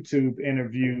on a YouTube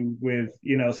interview with,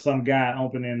 some guy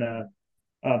opening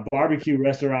a barbecue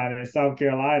restaurant in South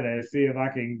Carolina and see if I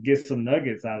can get some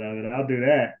nuggets out of it. I'll do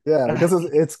that. Yeah, because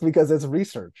it's because it's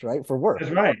research, right? For work.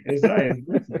 That's right. It's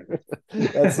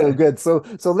right. That's so good. So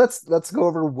let's go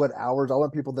over what hours. I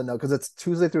want people to know because it's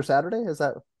Tuesday through Saturday. Is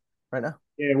that right now?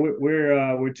 Yeah,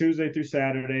 we're Tuesday through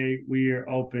Saturday. We are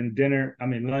open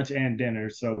lunch and dinner.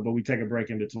 So, but we take a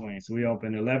break in between. So we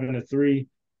open 11 to 3,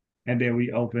 and then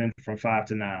we open from 5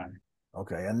 to 9.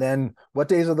 Okay. And then what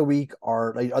days of the week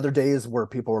are like other days where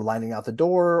people are lining out the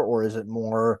door, or is it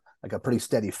more like a pretty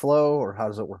steady flow, or how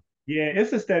does it work? Yeah,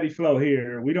 it's a steady flow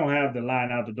here. We don't have the line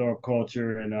out the door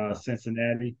culture in Oh,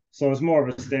 Cincinnati, so it's more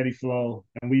of a steady flow,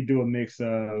 and we do a mix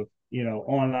of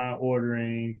online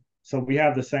ordering. So we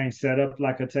have the same setup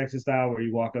like a Texas style where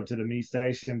you walk up to the meat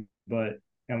station,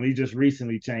 and we just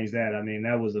recently changed that. I mean,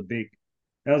 that was a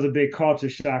big culture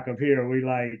shock up here. We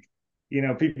like,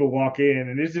 people walk in,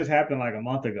 and this just happened like a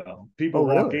month ago. oh, People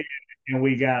walk really? in, and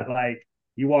we got like,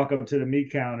 you walk up to the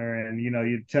meat counter, and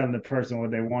you're telling the person what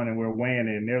they want, and we're weighing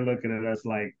it, and they're looking at us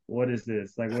like, "What is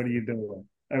this? Like, what are you doing?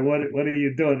 Like, what are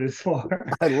you doing this for?"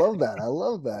 I love that. I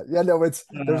love that. Yeah, no, it's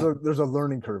uh, there's a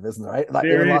learning curve, isn't there? Right? Like in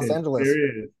there Los is, Angeles,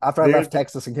 there is, after I there's, left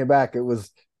Texas and came back, it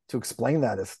was to explain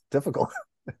that is difficult.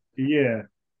 yeah,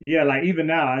 yeah. Like even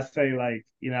now, I say like,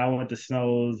 I went to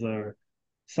Snows or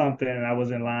something and I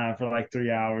was in line for like 3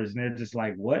 hours and they're just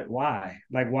like, what? Why?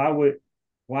 Like, why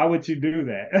would you do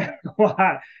that?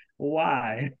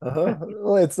 Why? Uh-huh.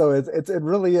 Well, it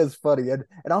really is funny, and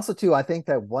also too, I think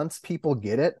that once people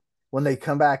get it, when they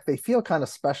come back, they feel kind of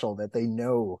special that they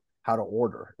know how to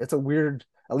order. It's a weird.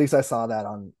 At least I saw that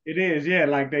on. It is, yeah.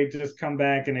 Like they just come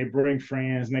back and they bring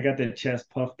friends and they got their chest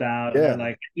puffed out and they're Yeah,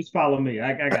 like, just follow me.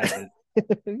 I got this.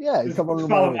 yeah. Just, Come on just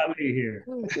to follow my. my lead here.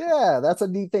 Yeah, that's a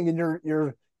neat thing, and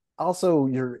you're also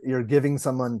you're giving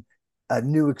someone a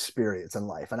new experience in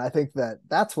life, and I think that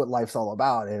that's what life's all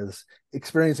about is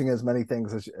experiencing as many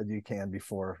things as you can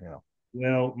before, you know.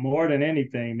 Well, more than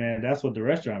anything, man, that's what the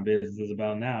restaurant business is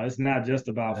about now. It's not just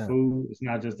about Yeah, food. It's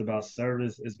not just about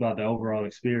service. It's about the overall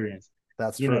experience.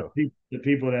 that's You know, true. the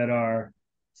people that are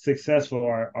successful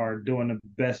are doing the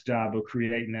best job of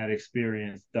creating that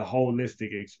experience, the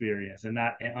holistic experience, and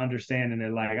not and understanding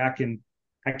that like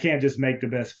I can't just make the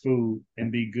best food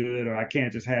and be good, or I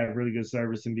can't just have really good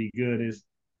service and be good. Is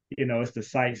it's the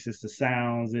sights, it's the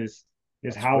sounds, it's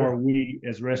That's how true. are we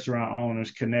as restaurant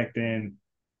owners connecting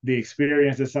the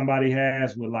experience that somebody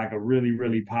has with like a really,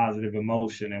 really positive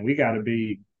emotion. And we got to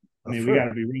be, I That's mean, we true. got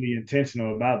to be really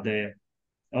intentional about that.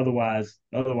 Otherwise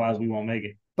we won't make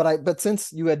it. But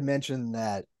since you had mentioned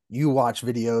that you watch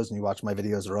videos and you watch my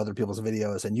videos or other people's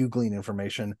videos and you glean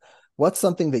information, what's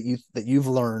something that you've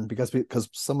learned because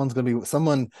someone's going to be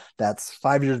someone that's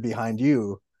 5 years behind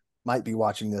you might be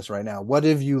watching this right now. What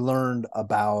have you learned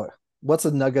about what's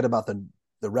a nugget about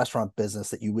the restaurant business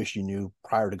that you wish you knew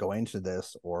prior to going into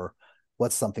this, or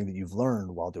what's something that you've learned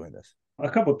while doing this?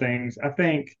 A couple things. I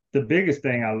think the biggest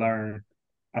thing I learned,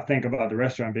 I think about the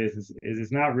restaurant business is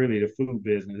it's not really the food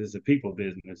business, it's a people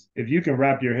business. If you can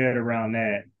wrap your head around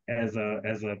that as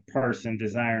a person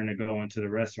desiring to go into the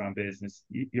restaurant business,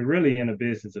 you're really in a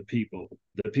business of people.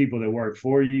 The people that work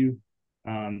for you,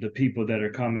 the people that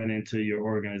are coming into your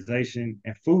organization,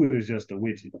 and food is just a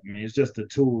widget. I mean, it's just a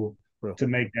tool Real. to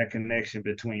make that connection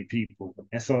between people.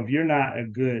 And so if you're not a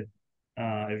good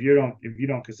if you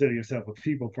don't consider yourself a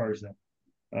people person,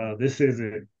 this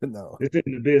isn't No. this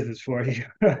isn't the business for you.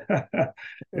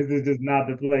 This is just not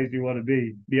the place you want to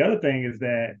be. The other thing is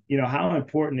that how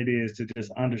important it is to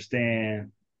just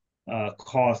understand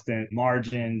cost and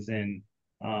margins, and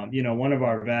one of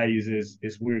our values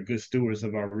is we're good stewards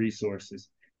of our resources.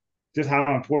 Just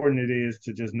how important it is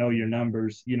to just know your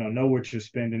numbers, know what you're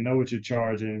spending, know what you're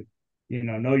charging,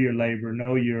 know your labor,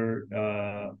 know your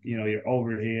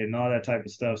overhead and all that type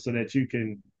of stuff, so that you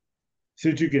can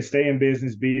stay in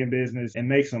business, be in business, and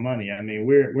make some money. I mean,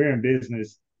 we're in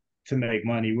business to make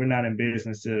money. We're not in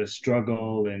business to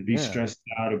struggle and be Yeah. stressed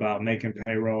out about making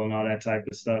payroll and all that type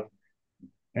of stuff.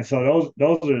 And so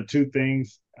those are the two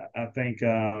things I think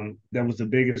that was the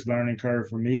biggest learning curve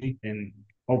for me, and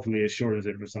hopefully it shortens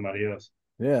it for somebody else.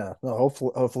 Yeah, no,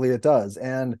 hopefully it does.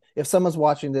 And if someone's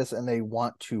watching this and they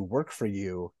want to work for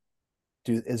you,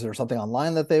 is there something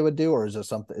online that they would do, or is it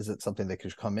something they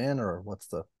could come in, or what's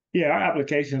the Yeah, our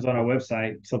applications on our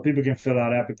website, so people can fill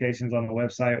out applications on the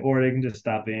website, or they can just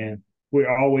stop in.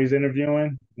 We're always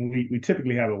interviewing. We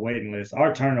typically have a waiting list.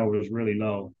 Our turnover is really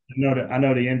low. I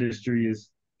know the industry is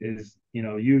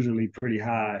usually pretty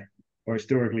high or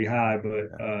historically high, but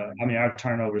yeah, I mean our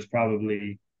turnover is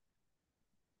probably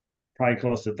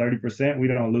close to 30%. We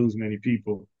don't lose many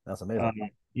people. that's amazing.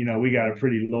 Um, we got a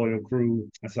pretty loyal crew,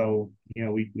 and so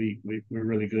we're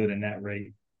really good in that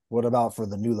rate. What about for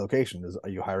the new location? Are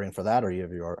you hiring for that, or you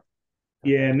have your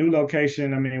Yeah, new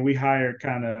location. I mean, we hiring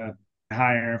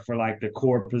for like the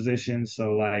core positions.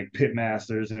 So like pit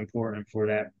master is important for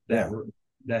yeah?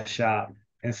 that shop,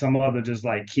 and some other just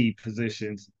like key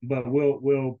positions. But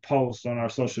we'll post on our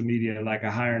social media like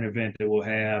a hiring event that we'll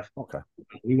have. Okay.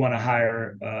 We want to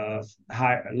hire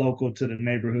local to the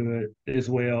neighborhood, as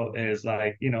well as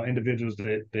like individuals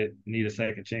that need a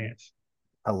second chance.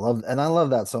 I love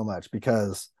that so much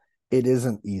because it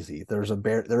isn't easy. There is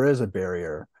a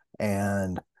barrier,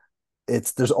 and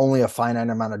there's only a finite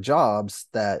amount of jobs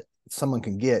that someone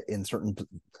can get in certain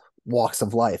walks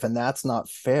of life, and that's not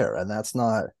fair, and that's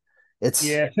not it's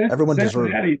Yeah, everyone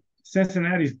deserves.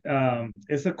 Cincinnati's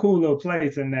it's a cool little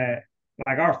place in that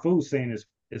like our food scene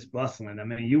is bustling. I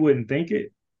mean, you wouldn't think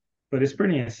it, but it's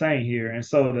pretty insane here. And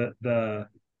so the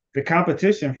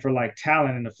competition for like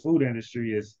talent in the food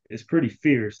industry is pretty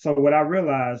fierce. So what I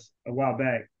realized a while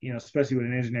back, especially with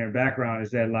an engineering background, is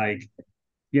that like,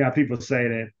 people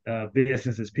say that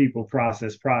business is people,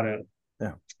 process, product.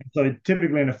 Yeah. So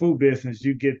typically in the food business,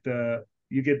 you get the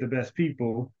best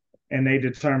people, and they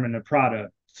determine the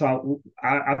product. So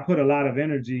I put a lot of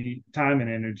energy, time, and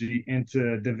energy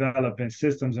into developing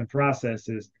systems and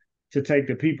processes to take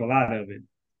the people out of it.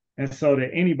 and so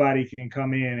that anybody can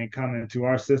come in and come into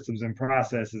our systems and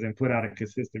processes and put out a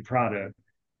consistent product.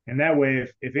 And that way,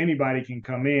 if anybody can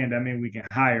come in, that means we can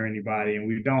hire anybody, and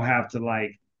we don't have to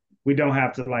like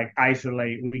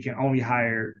isolate. We can only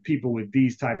hire people with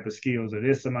these type of skills or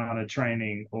this amount of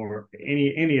training or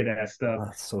any of that stuff. Oh,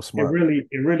 that's so It smart.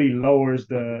 really lowers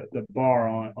the bar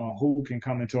on who can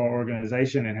come into our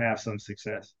organization and have some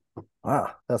success.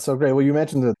 Wow, that's so great. Well, you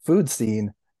mentioned the food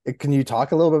scene. Can you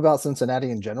talk a little bit about Cincinnati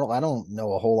in general? I don't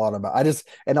know a whole lot about. I just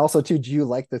and also too. Do you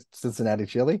like the Cincinnati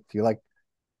chili? Do you like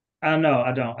I know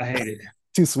I don't. I hate it.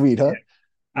 too sweet, huh?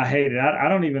 Yeah, I hate it. I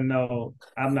don't even know.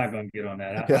 I'm not going to get on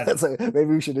that. Yeah, that's like, maybe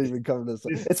we should even cover this.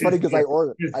 It's funny it's because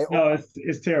terrible. It's I no,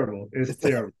 it's terrible. It's it's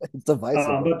terrible. it's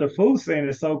divisive. But the food scene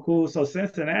is so cool. So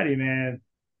Cincinnati, man,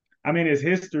 I mean, its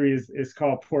history is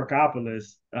called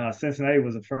Porkopolis. Cincinnati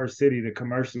was the first city to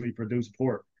commercially produce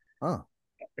pork, Huh.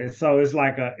 and so it's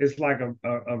like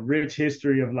a rich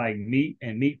history of like meat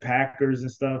and meat packers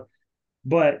and stuff.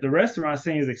 But the restaurant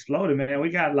scene has exploded, man. We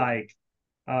got like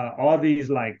all these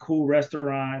like cool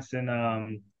restaurants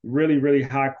and really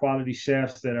high quality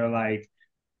chefs that are like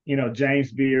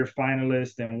James Beard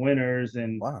finalists and winners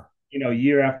and Wow.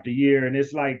 year after year. And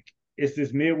it's like it's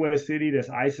this Midwest city that's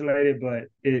isolated, but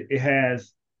it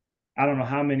has I don't know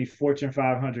how many Fortune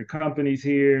 500 companies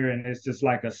here, and it's just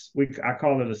like I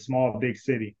call it a small big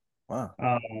city Wow.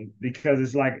 because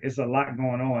it's like it's a lot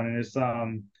going on,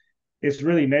 and it's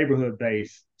really neighborhood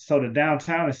based. So the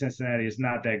downtown in Cincinnati is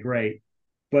not that great,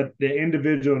 but the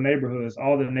individual neighborhoods,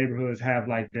 all the neighborhoods have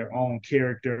like their own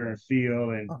character and feel,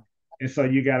 Huh. and so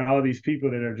you got all these people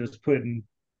that are just putting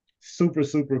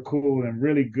super cool and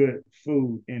really good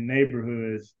food in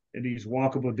neighborhoods in these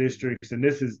walkable districts. And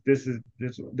this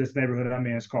neighborhood I'm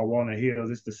in is called Walnut Hills.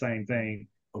 It's the same thing.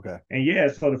 Okay. And yeah,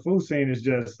 so the food scene is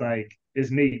just like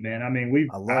it's neat, man. I mean,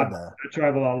 I I love that.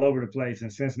 travel all over the place,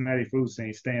 and Cincinnati food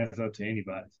scene stands up to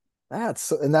anybody.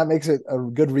 And that makes it a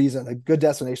good reason, a good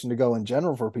destination to go in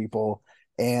general for people.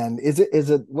 And is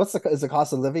it what's the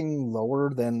cost of living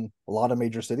lower than a lot of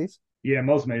major cities? Yeah,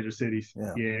 most major cities.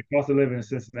 Yeah. Yeah, cost of living in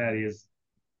Cincinnati is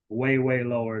way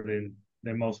lower than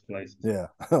most places. Yeah.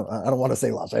 I don't want to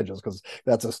say Los Angeles because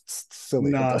that's a silly.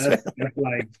 It No, doesn't that's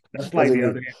like doesn't the other even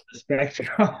end of the spectrum.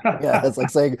 yeah, it's like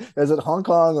saying, is it Hong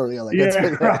Kong or like it's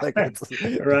Yeah, yeah, like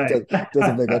right, it right.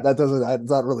 doesn't make it that doesn't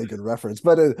it's not really a good reference.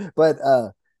 But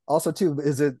also too,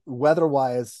 is it weather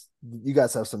wise? You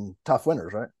guys have some tough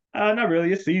winters, right? Not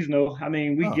really. It's seasonal. I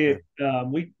mean, we Oh, okay.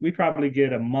 get we probably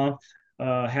get a month,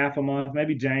 half a month.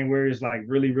 Maybe January is like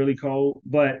really cold,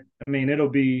 but I mean it'll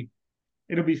be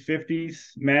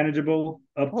 50s, manageable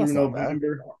up Well, through that's not bad.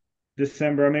 November,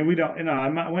 December. I mean, we don't,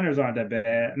 my winters aren't that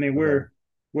bad. I mean, Okay.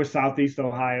 we're southeast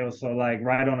Ohio, so like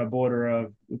right on the border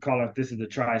of we call it this is the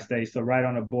tri-state, so right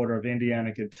on the border of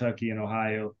Indiana, Kentucky, and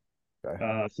Ohio.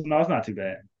 Okay. So no, it's not too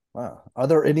bad. Wow. Are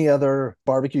there any other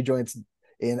barbecue joints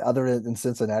in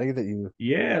Cincinnati that you?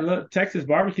 Yeah, look, Texas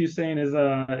barbecue scene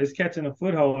is catching a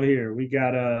foothold here. We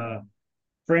got a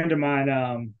friend of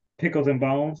mine, Pickles and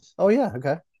Bones. Oh yeah.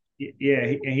 Okay. Yeah,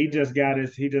 and he just got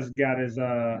his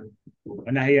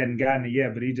now he hadn't gotten it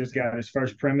yet, but he just got his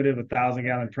first primitive, 1,000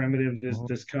 gallon primitive Mhm.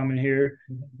 this coming here.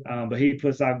 But he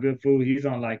puts out good food. He's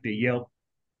on like the Yelp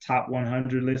top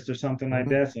 100 list or something like Mhm.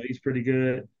 that. So he's pretty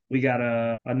good. We got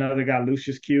another guy,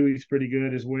 Lucius Q. He's pretty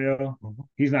good as well. Mhm.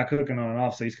 He's not cooking on an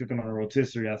off, so he's cooking on a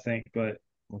rotisserie, I think. But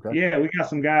Okay. yeah, we got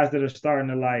some guys that are starting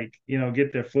to like,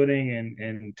 get their footing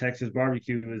and Texas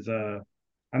barbecue is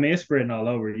I mean it's spreading all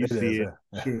over. You It is. see it.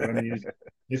 Sure. I mean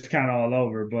it's kind of all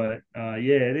over, but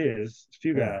yeah, it is. It's a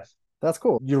few Yeah. guys. That's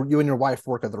cool. You and your wife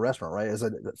work at the restaurant, right? Is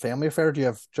it a family affair? Do you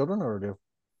have children or do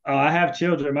I have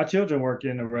children. My children work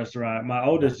in the restaurant. My okay.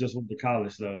 oldest just went to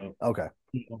college though. Okay.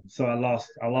 So I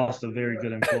lost a very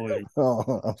good employee.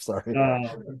 Oh, I'm sorry.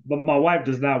 But my wife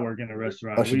does not work in the Oh,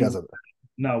 restaurant. she doesn't.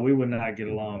 No, we would not get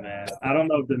along, man. I don't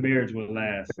know if the marriage would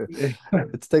last.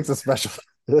 It takes a special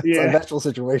it's a Yeah, special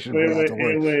situation for that to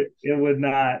work. it would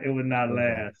not Okay.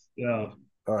 last. So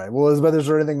All right. Well, is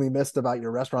there anything we missed about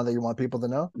your restaurant that you want people to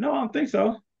know? no, I don't think so.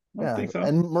 I don't Yeah. think so.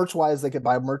 And merch wise, they could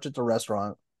buy merch at the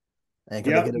restaurant. And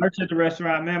can they Yep, get it? merch at the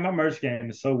restaurant, man. My merch game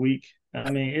is so weak. I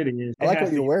mean, it is. I It like what has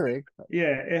to you're get. wearing. Yeah,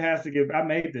 it has to get. I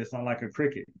made this on like a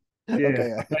Cricut. Yeah,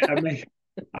 Okay.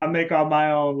 I make all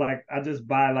my own. Like I just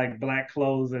buy like black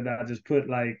clothes and I just put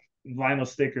like vinyl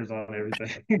stickers on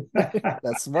everything.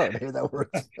 That's smart. Hey, that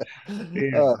works.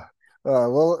 Yeah,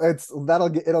 Well,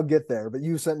 it'll get there. But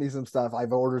you sent me some stuff.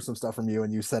 I've ordered some stuff from you,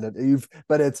 and you sent it.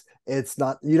 But it's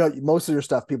not. Most of your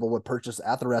stuff people would purchase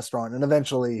at the restaurant, and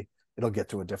eventually it'll get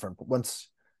to a different. Once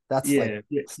that's like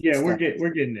yeah. We're step. we're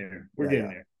getting there. We're Yeah, getting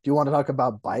yeah. there. Do you want to talk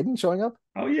about Biden showing up?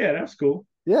 Oh yeah, that's cool.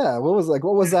 Yeah, what was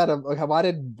that? Like,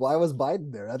 why was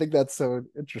Biden there? I think that's so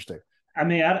interesting. I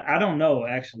mean, I don't know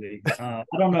actually. I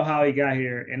don't know how he got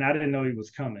here, and I didn't know he was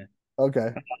coming.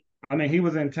 Okay, I mean, he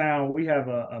was in town. We have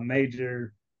a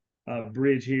major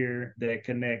bridge here that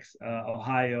connects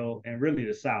Ohio and really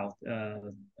the South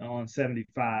on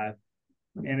 75.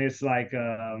 And it's like,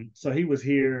 so he was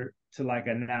here to like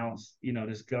announce,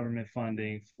 this government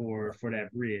funding for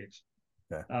that bridge.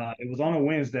 okay, It was on a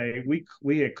Wednesday.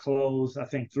 We had closed, I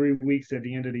think, 3 weeks at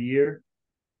the end of the year,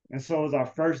 and so it was our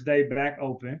first day back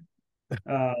open.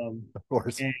 Um, of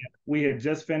course. and we had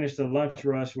just finished the lunch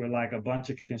rush with like a bunch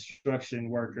of construction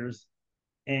workers,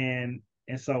 and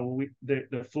so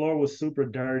the floor was super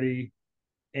dirty,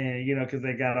 and because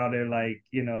they got all their like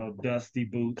dusty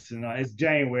boots, and it's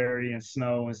January and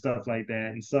snow and stuff like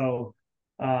that, and so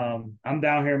I'm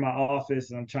down here in my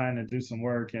office and I'm trying to do some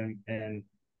work, and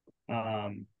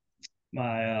um,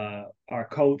 my our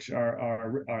coach,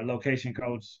 our location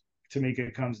coach,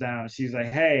 Tamika, comes down and she's like,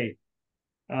 "Hey,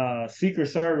 Secret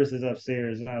Service is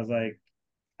upstairs," and I was like,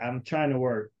 "I'm trying to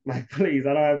work. Like, please,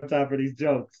 I don't have time for these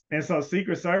jokes." And so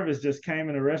Secret Service just came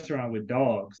in the restaurant with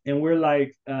dogs. And we're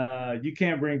like, you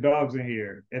can't bring dogs in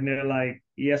here. And they're like,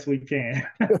 yes, we can.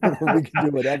 We can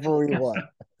do whatever we want.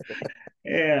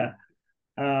 Yeah.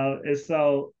 And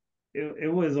so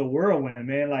it was a whirlwind,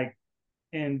 man. Like,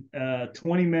 and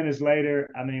 20 minutes later,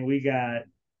 I mean, we got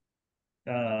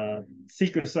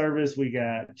Secret Service, we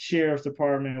got Sheriff's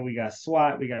Department, we got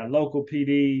SWAT, we got local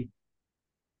PD.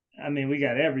 I mean, we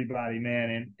got everybody,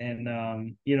 man, and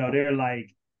they're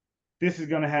like, this is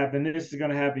gonna happen, this is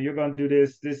gonna happen, you're gonna do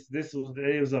this, this was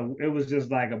it was just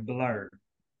like a blur.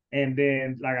 And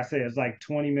then, like I said, it's like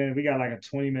 20 minutes. We got like a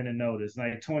 20-minute notice.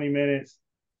 Like 20 minutes,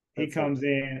 he That's it. comes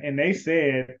in, and they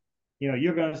said,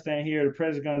 you're gonna stand here, the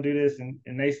president's gonna do this,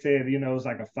 and they said, it was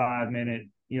like a 5-minute,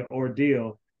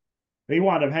 ordeal. He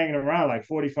wound up hanging around like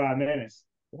 45 minutes.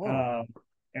 Wow. Um,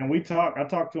 and I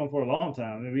talked to him for a long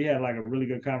time, and we had like a really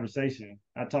good conversation.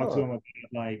 I talked to Huh. him about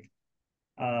like,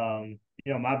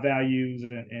 my values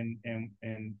and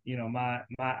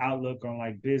my outlook on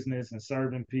like business and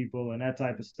serving people and that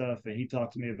type of stuff. And he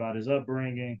talked to me about his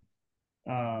upbringing.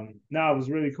 No, it was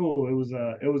really cool.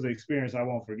 It was an experience I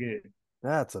won't forget.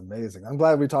 That's amazing. I'm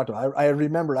glad we talked about. I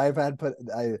remembered I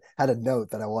had a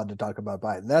note that I wanted to talk about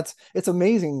Biden. It's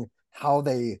amazing how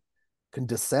they can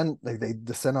descend. They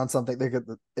descend on something.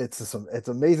 It's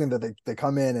amazing that they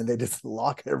come in and they just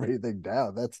lock everything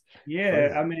down. That's Yeah,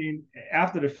 crazy. I mean,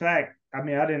 after the fact, I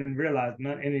mean, I didn't realize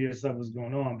any of this stuff was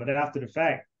going on, but after the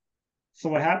fact, so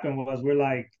what happened was we're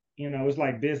like, it's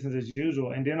like business as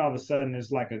usual, and then all of a sudden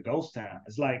it's like a ghost town.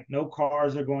 It's like no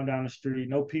cars are going down the street,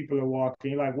 no people are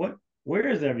walking. You're like, what? Where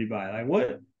is everybody? Like,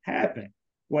 what happened?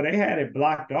 Well, they had it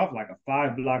blocked off like a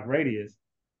 5-block radius,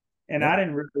 and I Yeah.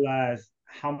 didn't realize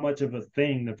how much of a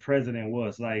thing the president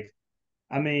was. Like,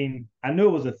 I mean, I knew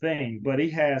it was a thing, but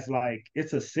he has like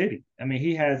it's a city. I mean,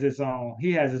 he has his own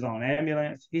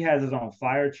ambulance, he has his own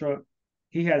fire truck,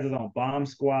 he has his own bomb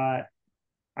squad.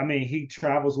 I mean, he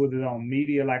travels with his own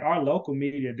media. Like our local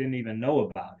media didn't even know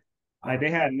about it. Like Wow.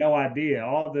 they had no idea.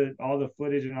 All the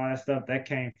footage and all that stuff that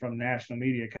came from national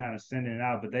media kind of sending it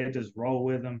out, but they just roll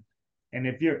with them. And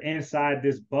if you're inside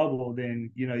this bubble,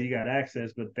 then you got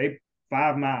access. But they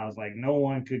 5 miles, like no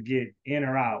one could get in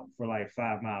or out for like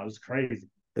 5 miles. It's crazy.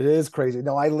 It is crazy.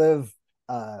 No, I live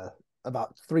uh,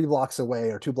 about 3 blocks away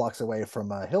or 2 blocks away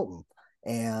from Hilton,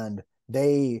 and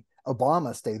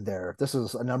Obama stayed there. This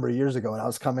was a number of years ago, and I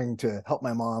was coming to help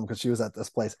my mom because she was at this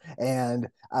place, and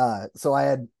so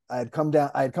I had come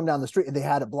down the street, and they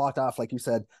had it blocked off, like you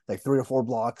said, like 3 or 4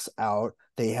 blocks out.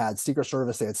 They had Secret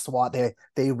Service, they had SWAT,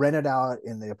 they rented out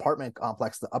in the apartment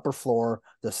complex, the upper floor.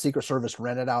 The Secret Service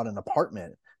rented out an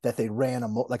apartment that they ran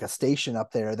like a station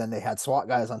up there. Then they had SWAT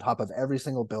guys on top of every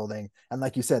single building, and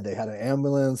like you said, they had an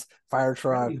ambulance, fire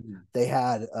truck. Crazy. They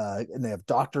had and they have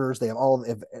doctors. They have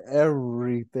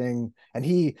everything. And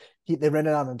they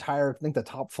rented out an entire, I think, the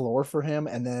top floor for him.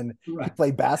 And then he Right.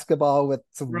 played basketball with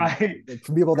Right.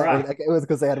 some people that were Right. like, it was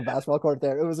because they had a basketball court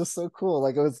there. It was just so cool.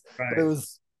 Like it was, but it Right.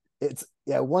 was. It's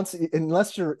yeah. Once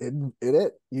unless you're in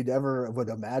it, you never would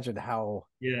imagine how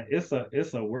Yeah, it's a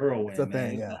it's a whirlwind, man.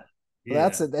 thing. It's Yeah. like, But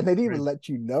that's yeah. it. And they didn't even Crazy. let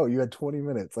you know you had 20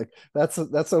 minutes. Like that's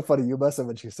so funny. You must have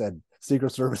when she said Secret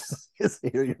Service is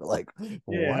here. You're like,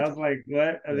 Yeah, I what? was like,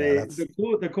 what? I Yeah, mean, that's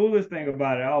the coolest thing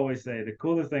about it, I always say, the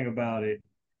coolest thing about it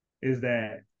is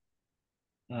that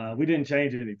we didn't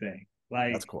change anything.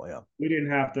 that's Like, cool. Yeah. we didn't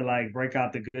have to like break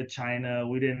out the good china.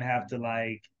 We didn't have to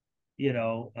like,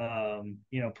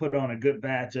 put on a good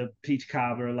batch of peach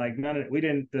cobbler. Like none of it. We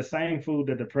didn't. The same food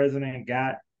that the president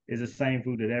got is the same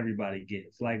food that everybody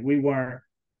gets. Like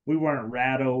we weren't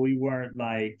rattled. We weren't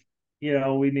like,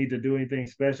 we need to do anything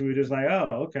special. We're just like, oh,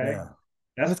 okay, Yeah.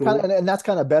 And that's it's kind of cool. and that's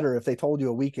kind of better if they told you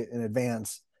a week in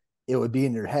advance, it would be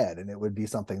in your head and it would be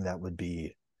something that would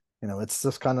be, it's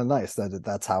just kind of nice that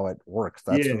that's how it works.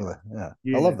 That's Yeah, really, yeah. I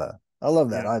yeah, love that. I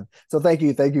love that. yeah, So thank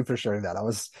you for sharing that. I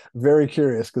was very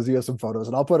curious because you have some photos,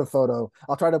 and I'll try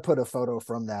to put a photo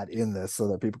from that in this so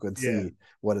that people could yeah. see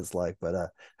what it's like. But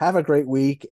have a great week,